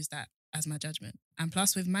kind of use that as my judgment. And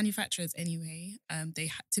plus with manufacturers anyway, they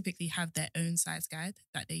typically have their own size guide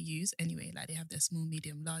that they use anyway. Like they have their small,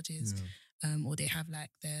 medium, larges or they have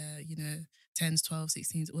like their, 10s, 12s,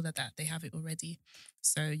 16s, all of that. They have it already.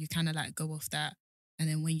 So you kind of like go off that. And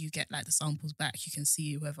then when you get like the samples back, you can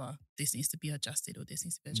see whether this needs to be adjusted or this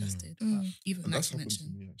needs to be adjusted. But even and like that's you happened to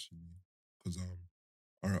mentioned. me actually. Because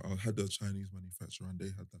I had a Chinese manufacturer and they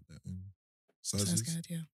had like their own sizes. Size guide,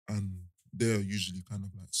 and they're usually kind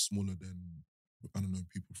of like smaller than, I don't know,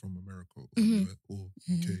 people from America or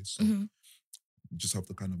UK. So you just have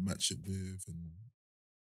to kind of match it with and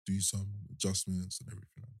do some adjustments and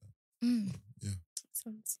everything like that.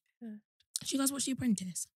 Sounds good. Did you guys watch The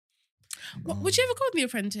Apprentice? Would you ever go on The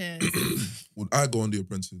Apprentice? Would I go on The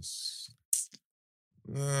Apprentice?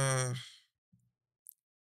 But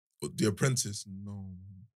The Apprentice, no.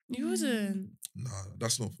 You wouldn't? Nah,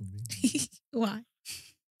 that's not for me. Why?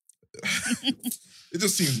 It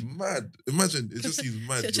just seems mad. Imagine, it just seems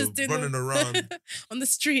mad. You're running around on the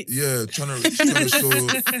streets. Yeah, trying to show.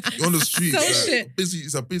 You're on the streets. So like,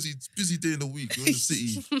 it's a busy day in the week. You're in the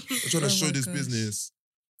city. You're trying to show this business.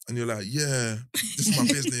 And you're like, yeah, this is my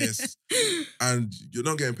business. And you're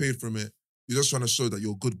not getting paid from it. You're just trying to show that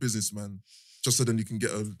you're a good businessman. Just so then you can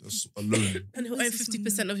get a loan. And he'll own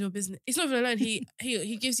 50% of your business. It's not even a loan. He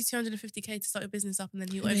gives you 250k to start your business up, and then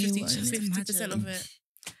he'll own 50% of it.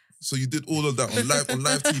 So you did all of that on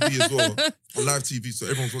live TV as well. On live TV, so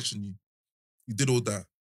everyone's watching you. You did all that,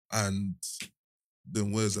 and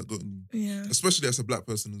then where's that gotten you? Yeah. Especially as a black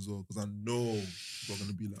person as well, because I know people are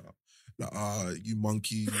gonna be like, you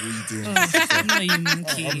monkey, what are you doing? No, you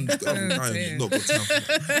monkey. I'm not got time for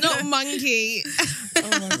that. Not monkey. Oh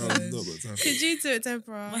my God. Not got time for Could you do it,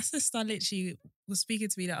 Deborah? My sister literally was speaking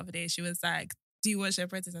to me the other day. She was like, "Do you watch The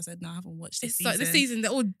Apprentice?" I said, "No, I haven't watched this It's season." like the season,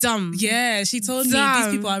 they're all dumb. Yeah, she told me Dumb.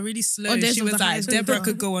 these people are really slow. Odessa She was was the like, highest Deborah rated.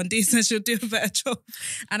 could go on this and she'll do a better job.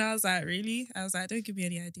 And I was like, really? I was like, don't give me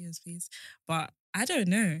any ideas, please. But I don't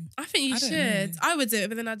know. I think you I don't should. know. I would do it,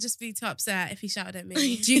 but then I'd just be too upset if he shouted at me.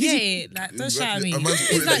 Do you get it? Like, don't shout at me.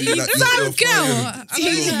 He's like, you dumb girl.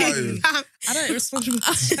 I don't respond to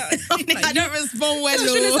shout. I don't respond well.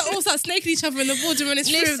 Let's all start snaking each other in the boardroom when it's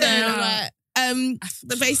true. Listen, Then like,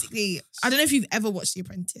 but basically, I don't know if you've ever watched The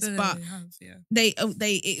Apprentice, but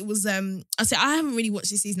it was I say I haven't really watched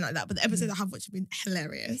this season like that, but the episodes I have watched have been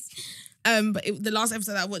hilarious. But the last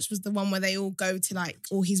episode that I watched was the one where they all go to like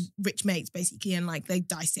all his rich mates basically, and like they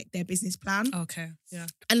dissect their business plan. Okay, yeah.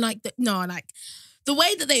 And like the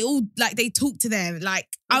way that they all like they talk to them, like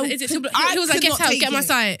he was like, get my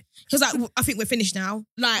sight. He was like, I think we're finished now.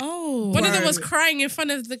 Like, one of them was crying in front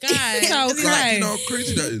of the guy. You know how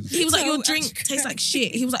crazy that is? He was like, your drink tastes like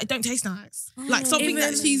shit. He was like, it don't taste nice. Like something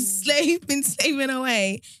that she's been slaving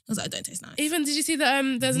away. I was like, it don't taste nice. Even did you see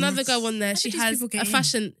that? There's another girl on there. She has people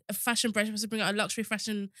a fashion brand. She wants to bring out a luxury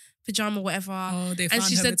fashion pajama, whatever. Oh, they and found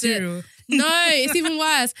she her said material. No, it's even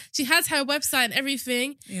worse. She has her website and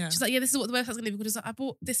everything. Yeah. She's like, yeah, this is what the website's gonna be. Because like, I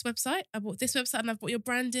bought this website, and I've bought your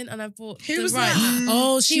branding, and I've bought Who the was rights. that?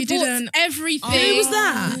 Oh, She she bought didn't. everything. Who was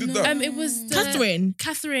that? Who did that? It was Catherine.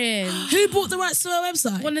 Catherine. Who bought the rights to her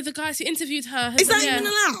website? One of the guys who interviewed her. Is that even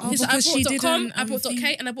allowed? He's like, I because she bought .com, didn't, I bought think-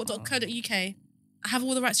 .k, and I bought .co.uk. I have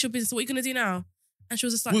all the rights to your business. So what are you gonna do now? And she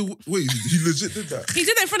was just like, Wait, he legit did that? he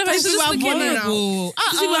did it in front of her. She was This is just why I'm looking at her. horrible.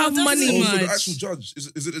 Horrible. People have money. Oh, much. for the actual judge.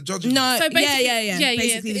 Is it the judge? No, So basically- yeah.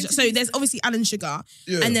 Basically, the so there's obviously Alan Sugar,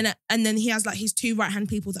 Yeah. and then he has like his two right hand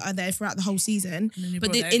people that are there throughout the whole season. And then you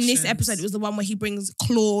But brought the in this extras. episode, it was the one where he brings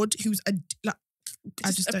Claude, who's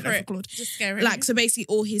I just a don't know for prick. Claude. Just scary. Like, so basically,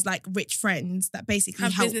 all his like rich friends that basically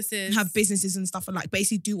have help businesses. businesses and stuff, and like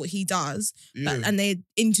basically do what he does, Yeah. and they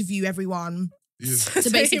interview everyone. Yeah. to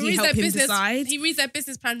basically help him decide. He reads their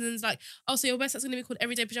business plans and is like, oh, so your website's going to be called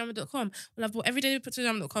everydaypajama.com. Well, I've bought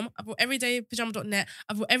everydaypajama.com. I've bought everydaypajama.net.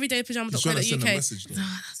 I've bought He's trying to send a everydaypajama.co.uk. message though.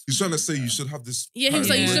 He's trying to say you should have this. Yeah, he was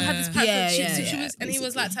like, you Yeah. should have this pattern. Yeah, And he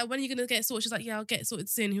was like, basically. when are you going to get it sorted? She's like, yeah, I'll get it sorted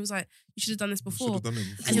soon. He was like, you should have done this Should before. have done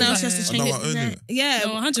it before. And Now like- she has to And change now I own it. it. Yeah,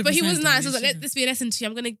 No, 100%. But he was nice. I was like, though, let this be a lesson to you.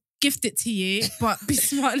 I'm going to gift it to you, but be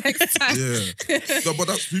smart next time. Yeah. No, but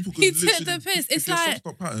that's people can He took literally. the piss. if It's your like- stuff's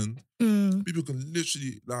not patterned, Mm. people can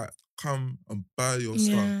literally like come and buy your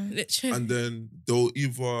Yeah. stuff, Literally. and then they'll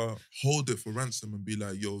either hold it for ransom and be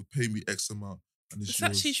like, "Yo, pay me X amount," and it's It's yours.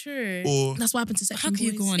 actually true. Or That's what happened to How Section can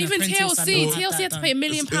you Boys. go on Even Apprentice TLC, and not have TLC that had to done? pay £1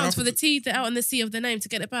 million It's- for the tea that out on the sea of the name to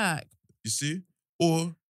get it back. you see,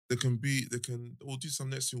 or they'll do some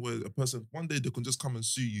next thing where a person one day they can just come and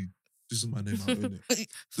sue you. This is my name, I own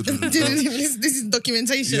it. this is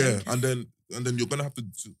documentation. Yeah, and then you're gonna have to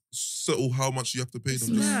settle how much you have to pay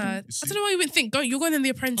them. Mad. You I see? don't know why you wouldn't think, you're going in The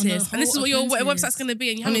Apprentice, and this is whole what your Apprentice. website's going to be,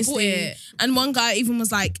 and you haven't bought Honestly. it. And one guy even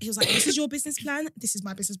was like, this is your business plan? This is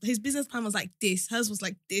my business. His business plan was like this. Hers was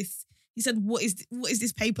like this. He said, what is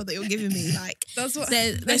this paper that you're giving me? Like, That's what.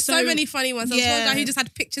 They're There's so many funny ones. There was one Yeah. guy who just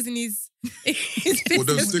had pictures in his Or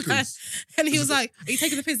those business plan, stickers. and he was like, "Are you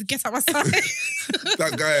taking the piss? Get out my side."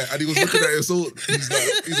 That guy, and he was looking at it, so he's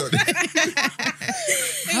like,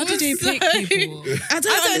 How do they pick people? I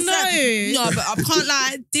don't know. No, but I can't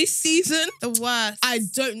lie. This season, The worst. I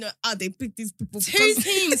don't know how they pick these people. Two because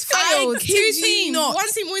teams I failed. kid Two you teams. not. One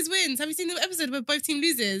team always wins. Have you seen the episode where both team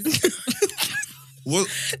loses? what?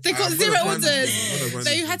 They got I'm zero gonna find orders. this. I'm gonna find So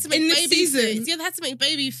this. you had to make In this baby season? food. Yeah, they had to make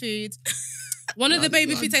baby food. One of the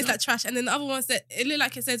baby food tastes like trash, and then the other one said it looked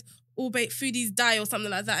like it says all foodies die or something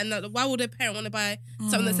like that. And like, why would a parent want to buy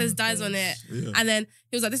something that says dies on it? Yeah. And then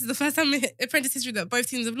he was like, "This is the first time in Apprentice history that both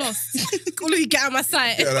teams have lost. All of you get out of my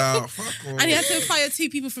sight." Get out, fuck off. And he had to fire two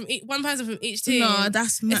people from one person from each team. No,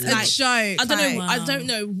 that's mad. It's a joke. I don't know. like- I don't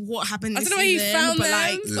know what happened. I This don't know where he season, found but them,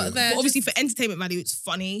 like, Yeah. but they're but obviously for entertainment value, it's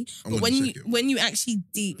funny. I'm But gonna when check it. when you actually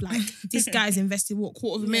deep, like this guy's invested what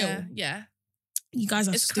 $250,000. yeah. You guys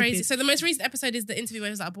are It's stupid. crazy. So the most recent episode is the interview where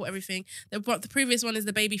he was like, I bought everything. The previous one is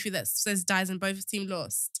the baby food that says dies and both team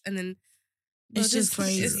lost. And then It's just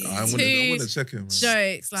crazy. It's I want two to check him. Man.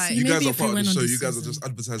 jokes. Like You guys Maybe are if we part of the went on show. this You guys are season. just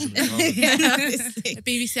advertising it. Yeah, honestly. a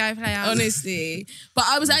BBC iPlayer. Honestly. But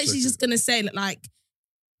I was I'll actually check just gonna say that, like,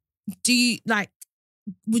 do you like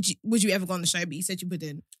would you ever go on the show? But you said you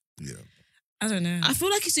wouldn't. Yeah. I don't know. I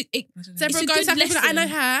feel like it's I don't know. Deborah a goes good back and be like, I know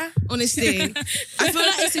lesson. her. honestly. I feel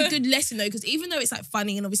like it's a good lesson though, because even though it's like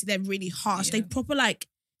funny and obviously they're really harsh, they Yeah. proper like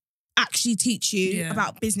actually teach you Yeah.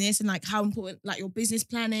 about business and like how important like your business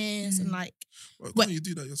plan is and like Why What- can't you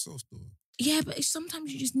do that yourself though? yeah, but it's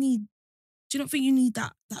sometimes you just need. Do you not think you need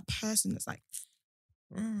that person that's like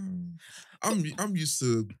I'm used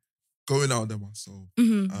to going out there myself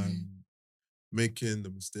and making the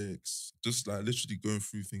mistakes, just like literally going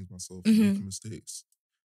through things myself, and making mistakes,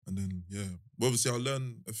 and then but obviously I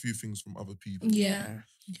learn a few things from other people. Yeah.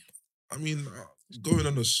 I mean, going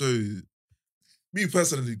on a show, me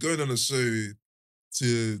personally, going on a show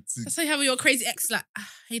to so you have your crazy ex like,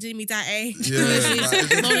 he did me that, eh?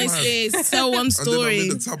 Honestly, it's so one story. And then I'm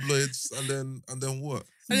in the tabloids, and then what?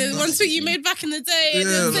 And then one tweet you made back in the day, and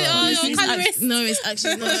then say, "Oh, you're a colorist." No, it's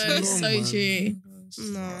actually not true. It's so true.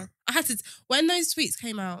 No, I had to. When those tweets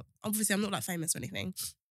came out, obviously I'm not like famous or anything,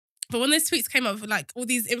 but when those tweets came out with like all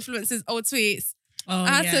these influencers' old tweets,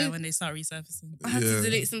 when they start resurfacing, I had to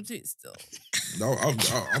delete some tweets still. No,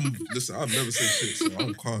 listen, I've never said shit, so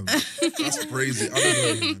I'm calm. That's crazy. I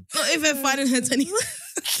don't know, man. Not even finding her 20.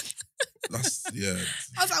 That's I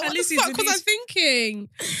was like, what the fuck was I thinking?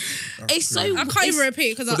 It's so. I can't even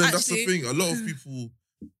repeat because I that's the thing. A lot of people,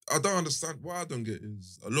 I don't understand. What I don't get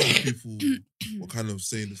is a lot of people were kind of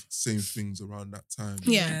saying the same things around that time.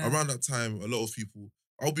 Yeah. Around that time, a lot of people.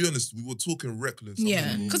 I'll be honest, we were talking reckless.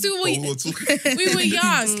 Yeah. Because we were young.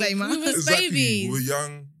 Disclaimer. We was babies. We were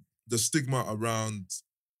young. The stigma around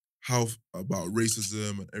about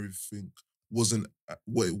racism and everything wasn't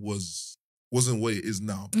what it was. Wasn't what it is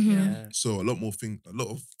now. So a lot of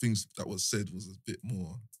things that was said was a bit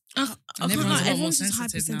more. Everyone's just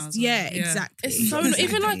hypersensitive. Yeah, exactly. It's so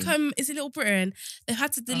even like is it Little Britain? They've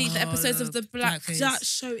had to delete the episodes of the Blackface. That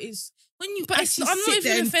show is when you. But I'm not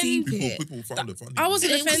even offended. People found it funny. I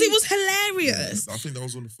wasn't offended because it was hilarious. I think that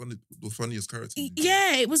was one of the funniest characters.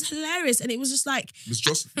 Yeah, it was hilarious, and it was just like Miss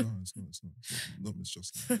Jocelyn. No, it's not Miss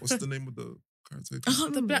Jocelyn. What's the name of the character?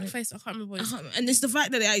 The Blackface. I can't remember what it is. And it's the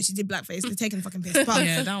fact that they actually did blackface. They're taking fucking piss. But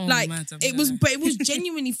that one like was mad, it was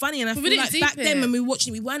genuinely funny, and I feel like back then when we were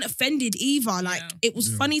watching it, we weren't offended either. Like it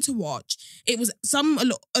was funny to watch. It was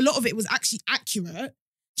a lot of it was actually accurate.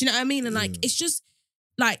 Do you know what I mean? And like it's just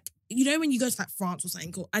like. You know when you go to like France or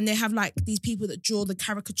something, and they have like these people that draw the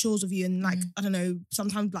caricatures of you, and like I don't know,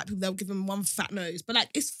 sometimes black people they'll give them one fat nose, but like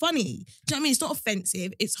it's funny. Do you know what I mean? It's not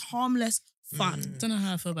offensive. It's harmless fun. Don't know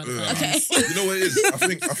how I feel about that. Okay, you know what it is? I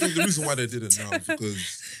think the reason why they did it now is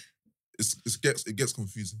because it gets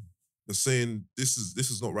confusing. They're saying this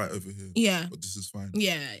is not right over here, but this is fine.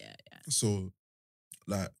 Yeah. So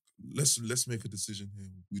like let's make a decision here.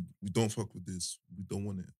 We don't fuck with this. We don't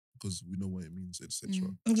want it. Because we know what it means,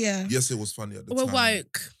 etc. Yeah. Yes, it was funny at the time. We're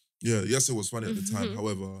woke. Yeah, yes, it was funny at the time.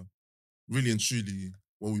 However, really and truly,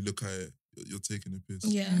 when we look at it, you're taking a piss.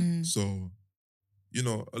 Yeah. So,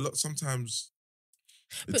 sometimes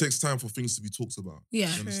it takes time for things to be talked about.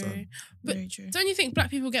 Yeah. You understand? But very true. Don't you think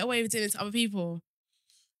black people get away with doing it to other people?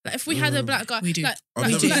 Like if we had a black guy, we do. like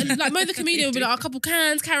Mo the comedian would be like a couple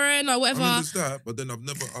cans, Karen, or whatever. I mean, there's that, but then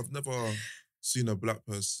I've never seen a black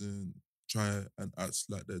person try and act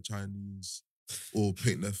like they're Chinese or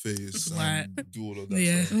paint their face and do all of that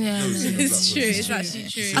stuff. Yeah. It's true. It's actually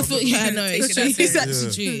true. I thought, it's true. It's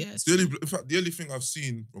actually true. Yes. The only thing I've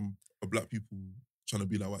seen from black people trying to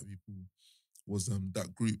be like white people was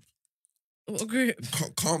that group. What group?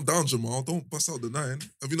 Calm down, Jamal. Don't bust out the 9.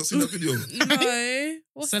 Have you not seen that video? No.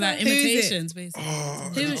 What's so that? like imitations, basically.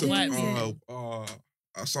 I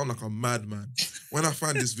sound like a madman. When I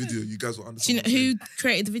find this video, you guys will understand. Do you know who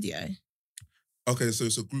created the video? Okay, so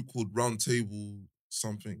it's a group called Round Table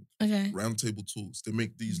something. Okay. Round Table Talks. They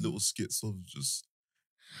make these little skits of just...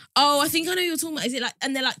 Oh, I think I know who you're talking about. Is it like...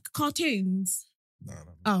 And they're like cartoons? No.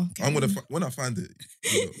 Oh, okay. I'm gonna when I find it,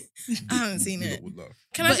 I haven't seen it.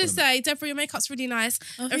 Can I just say, Deborah, your makeup's really nice.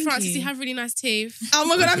 And Francis, you have really nice teeth. Oh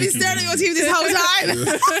my God, I've been staring at your teeth this whole time.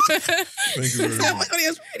 Thank you very much. Oh my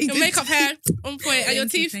God, really your makeup hair on point, and your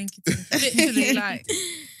teeth, literally, like.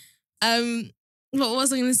 What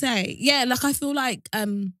was I gonna say? Yeah, like I feel like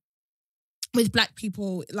with black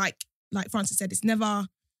people, like Francis said, it's never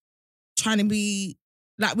trying to be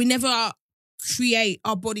like we never create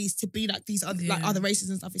our bodies to be like these other like other races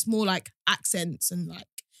and stuff. It's more like accents and like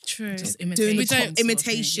just doing the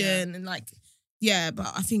imitation and like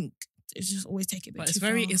but I think it's just always take it a bit too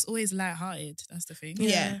far. It's always lighthearted. That's the thing.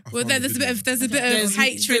 Yeah. Well, there's a bit of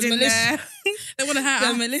hatred in there. They want to hurt.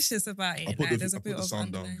 They're malicious about it. There's a bit of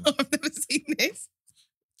sound down. I've never seen this.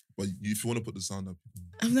 But if you want to put the sound up,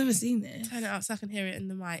 I've never seen this. Turn it up so I can hear it in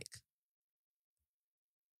the mic.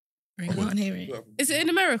 I can't hear it. Is it in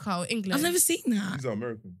America or England? I've never seen that. These are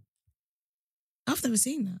American. I've never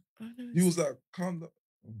seen that. He was like, calm down.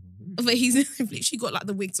 But he's literally got like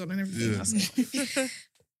the wigs on and everything. Yeah.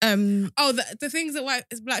 The things that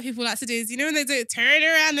black people like to do is, you know, when they do it, turn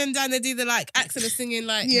around and down, they do the like accent of singing,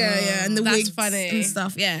 like and the that's wigs funny and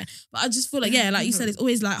stuff. Yeah, but I just feel like like you said, it's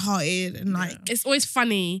always light-hearted and like it's always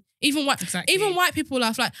funny. Even white people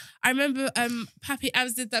laugh. Like I remember, Pappy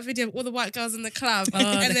Abs did that video of all the white girls in the club,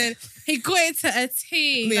 and then he got it to a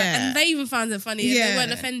T, and they even found it funny, and they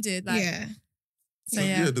weren't offended. Like, So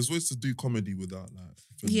there's ways to do comedy without like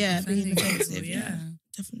being offensive. Yeah,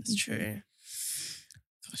 definitely true.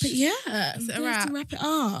 But it's a wrap. to wrap it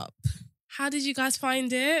up. How did you guys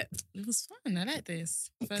find it? It was fun. I like this.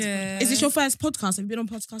 Is this your first podcast? Have you been on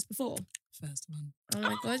podcast before? First one. Oh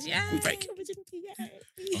my god, yeah.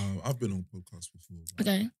 I've been on podcasts before.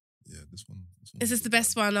 Okay. Yeah, this one. Is this the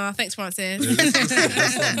best one? Thanks, Francis. Yeah, this is the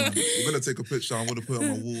best one, man. We're gonna take a picture. I'm gonna put it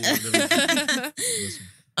on my wall.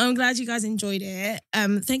 I'm glad you guys enjoyed it.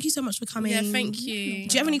 Thank you so much for coming. Yeah, thank you.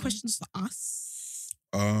 Do you have any questions for us?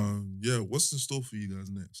 What's in store for you guys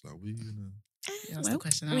next? Like, what are you gonna? That's the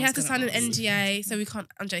question. We have to sign an NDA, so we can't.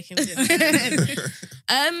 I'm joking.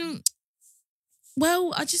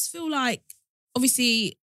 Well, I just feel like,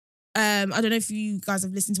 obviously, I don't know if you guys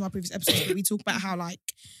have listened to our previous episodes, but we talk about how, like,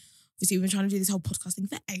 obviously we've been trying to do this whole podcast thing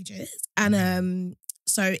for ages, and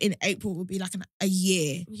so in April will be like a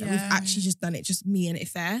year that we've actually just done it, just me and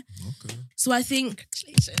Ife. Okay. So I think,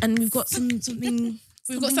 and we've got something.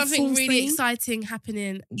 We've got something really exciting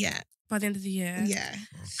happening. Yeah. By the end of the year. Yeah.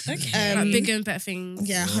 Okay. Like bigger and better things.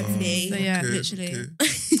 Yeah, hopefully. So literally.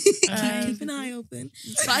 Keep an eye open.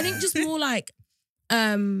 But I think just more like,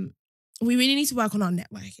 we really need to work on our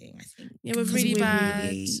networking, I think. Yeah, we're really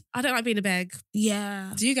bad. I don't like being a beg.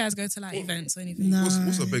 Yeah. Do you guys go to like events or anything? No.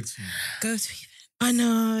 What's a beg to you? Go to events. I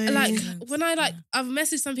know. Like when I've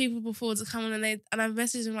messaged some people before to come on and I've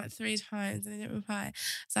messaged them like 3 times and they didn't reply.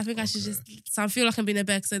 So I think I should so I feel like I'm being a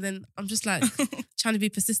beg. So then I'm just like trying to be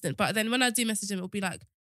persistent. But then when I do message them, it'll be like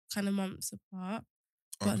kind of months apart.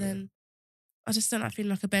 But then I just don't like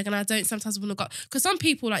feeling like a beg, and I don't sometimes want to go because some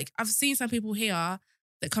people like I've seen some people here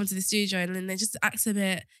that come to the studio and then they just act a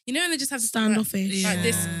bit, you know, and they just have to standoffish. like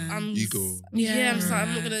this. Ego. Yeah, I'm just like,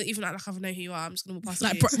 I'm not gonna even act like I know who you are. I'm just gonna walk past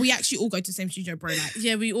like you. we actually all go to the same studio, bro. Like,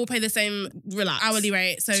 yeah, we all pay the same hourly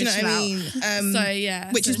rate. So do you know what I mean? So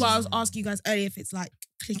yeah, which is why I was asking you guys earlier if it's like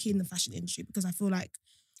clicky in the fashion industry, because I feel like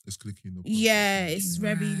it's clicky in the it's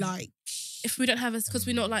very like if we don't have us because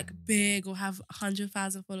we're not like big or have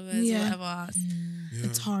 100,000 followers or whatever,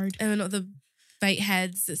 it's hard, and we're not the bait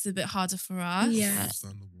heads. It's a bit harder for us. Yeah,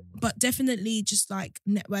 but definitely just like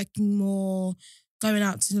networking more, going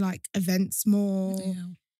out to like events more,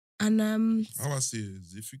 and how I see it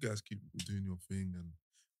is if you guys keep doing your thing and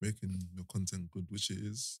making your content good, which it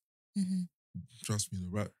is, trust me, the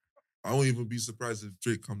rap. I won't even be surprised if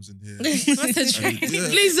Drake comes in here. What's the Drake?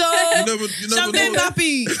 Please, you never know.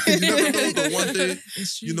 Happy. You never know that one day,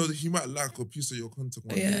 you know, he might like a piece of your content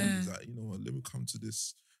one day. And he's like, you know what, let me come to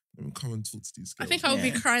this. Let me come and talk to these girls. I think I would be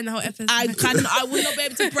crying the whole episode. I would not be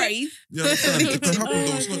able to breathe. Yeah, it can happen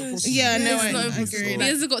though. It's not impossible. Yeah, no, it's not impossible. agree. He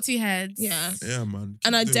has got 2 heads. Yeah. Yeah, man.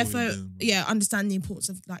 And I definitely, understand the importance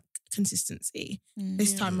of like consistency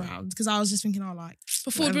this time around, because I was just thinking,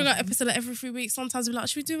 before we bring out episode like every 3 weeks, sometimes we're like,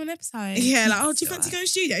 should we do an episode? Yeah, like, do you fancy going to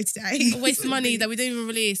studio today? Waste money that we don't even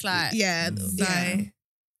release, like. Yeah.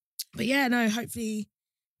 But yeah, no, hopefully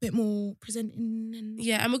a bit more presenting.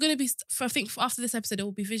 And we're going to be, I think after this episode, it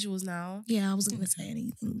will be visuals now. Yeah, I wasn't going to say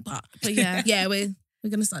anything, but yeah. Yeah, we're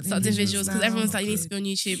going to start doing visuals because everyone's like, you need to be on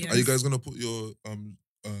YouTube. Yes. Are you guys going to put your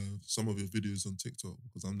some of your videos on TikTok?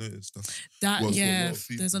 Because I've noticed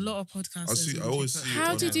there's a lot of podcasts. I always see.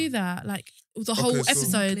 How do you do that? Like the whole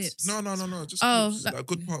episode? No. Just clips, like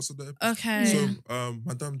good parts of the episode. Okay. So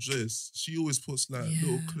Madame Joyce, she always puts like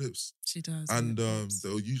little clips. She does. And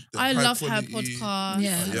they'll use. I love her podcast.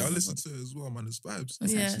 Yeah, I listen to it as well, man. It's vibes.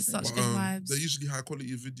 Yeah, such good vibes. They're usually high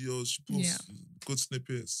quality videos. She posts good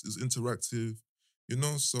snippets. It's interactive. You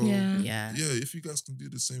know, so if you guys can do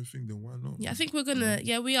the same thing, then why not? Yeah, I think we're gonna.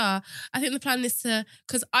 Yeah, we are. I think the plan is to,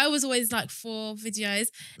 because I was always like for videos,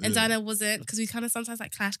 and Diana wasn't, because we kind of sometimes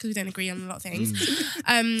like clash because we don't agree on a lot of things.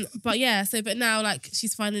 But now like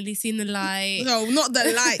she's finally seen the light. No, not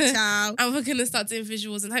the light, child. And we're gonna start doing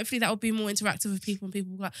visuals, and hopefully that will be more interactive with people, and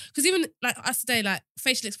people like, because even like us today, like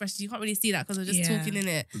facial expressions, you can't really see that because we're just talking in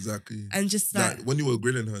it. Exactly. And just like when you were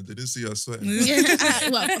grilling her, they didn't see her sweating.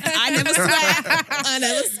 Well, I never sweat. I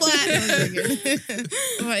never sweat.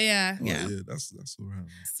 But yeah, that's all right.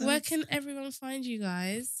 So where can everyone find you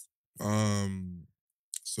guys?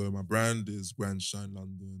 So my brand is Grand Shine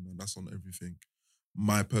London, and that's on everything.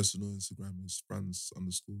 My personal Instagram is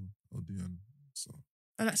Franz_LDN. So.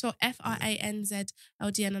 And that's spelled FRANZLDN_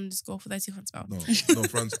 for those who can't spell. No,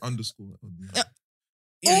 Franz_LDN.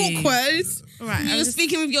 Awkward. Right. You're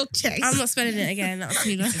speaking with your chest. I'm not spelling it again. That was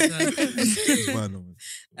too long.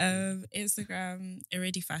 Instagram,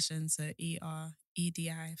 Eredi Fashion. So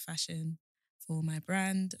EREDI Fashion for my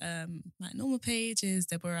brand. My normal page is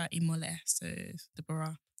Deborah Imole. So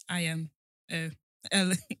Deborah IMOLEE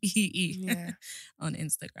on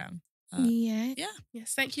Instagram.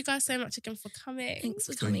 Yes. Thank you guys so much again for coming. Thanks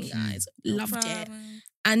for coming, guys. Loved it.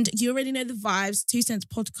 And you already know the vibes. 2 Cents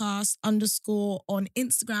Podcast _ on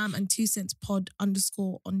Instagram and 2 Cents Pod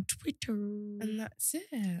 _ on Twitter. And that's it.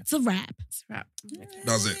 It's a wrap. It's a wrap.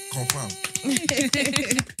 Does it? Confirm.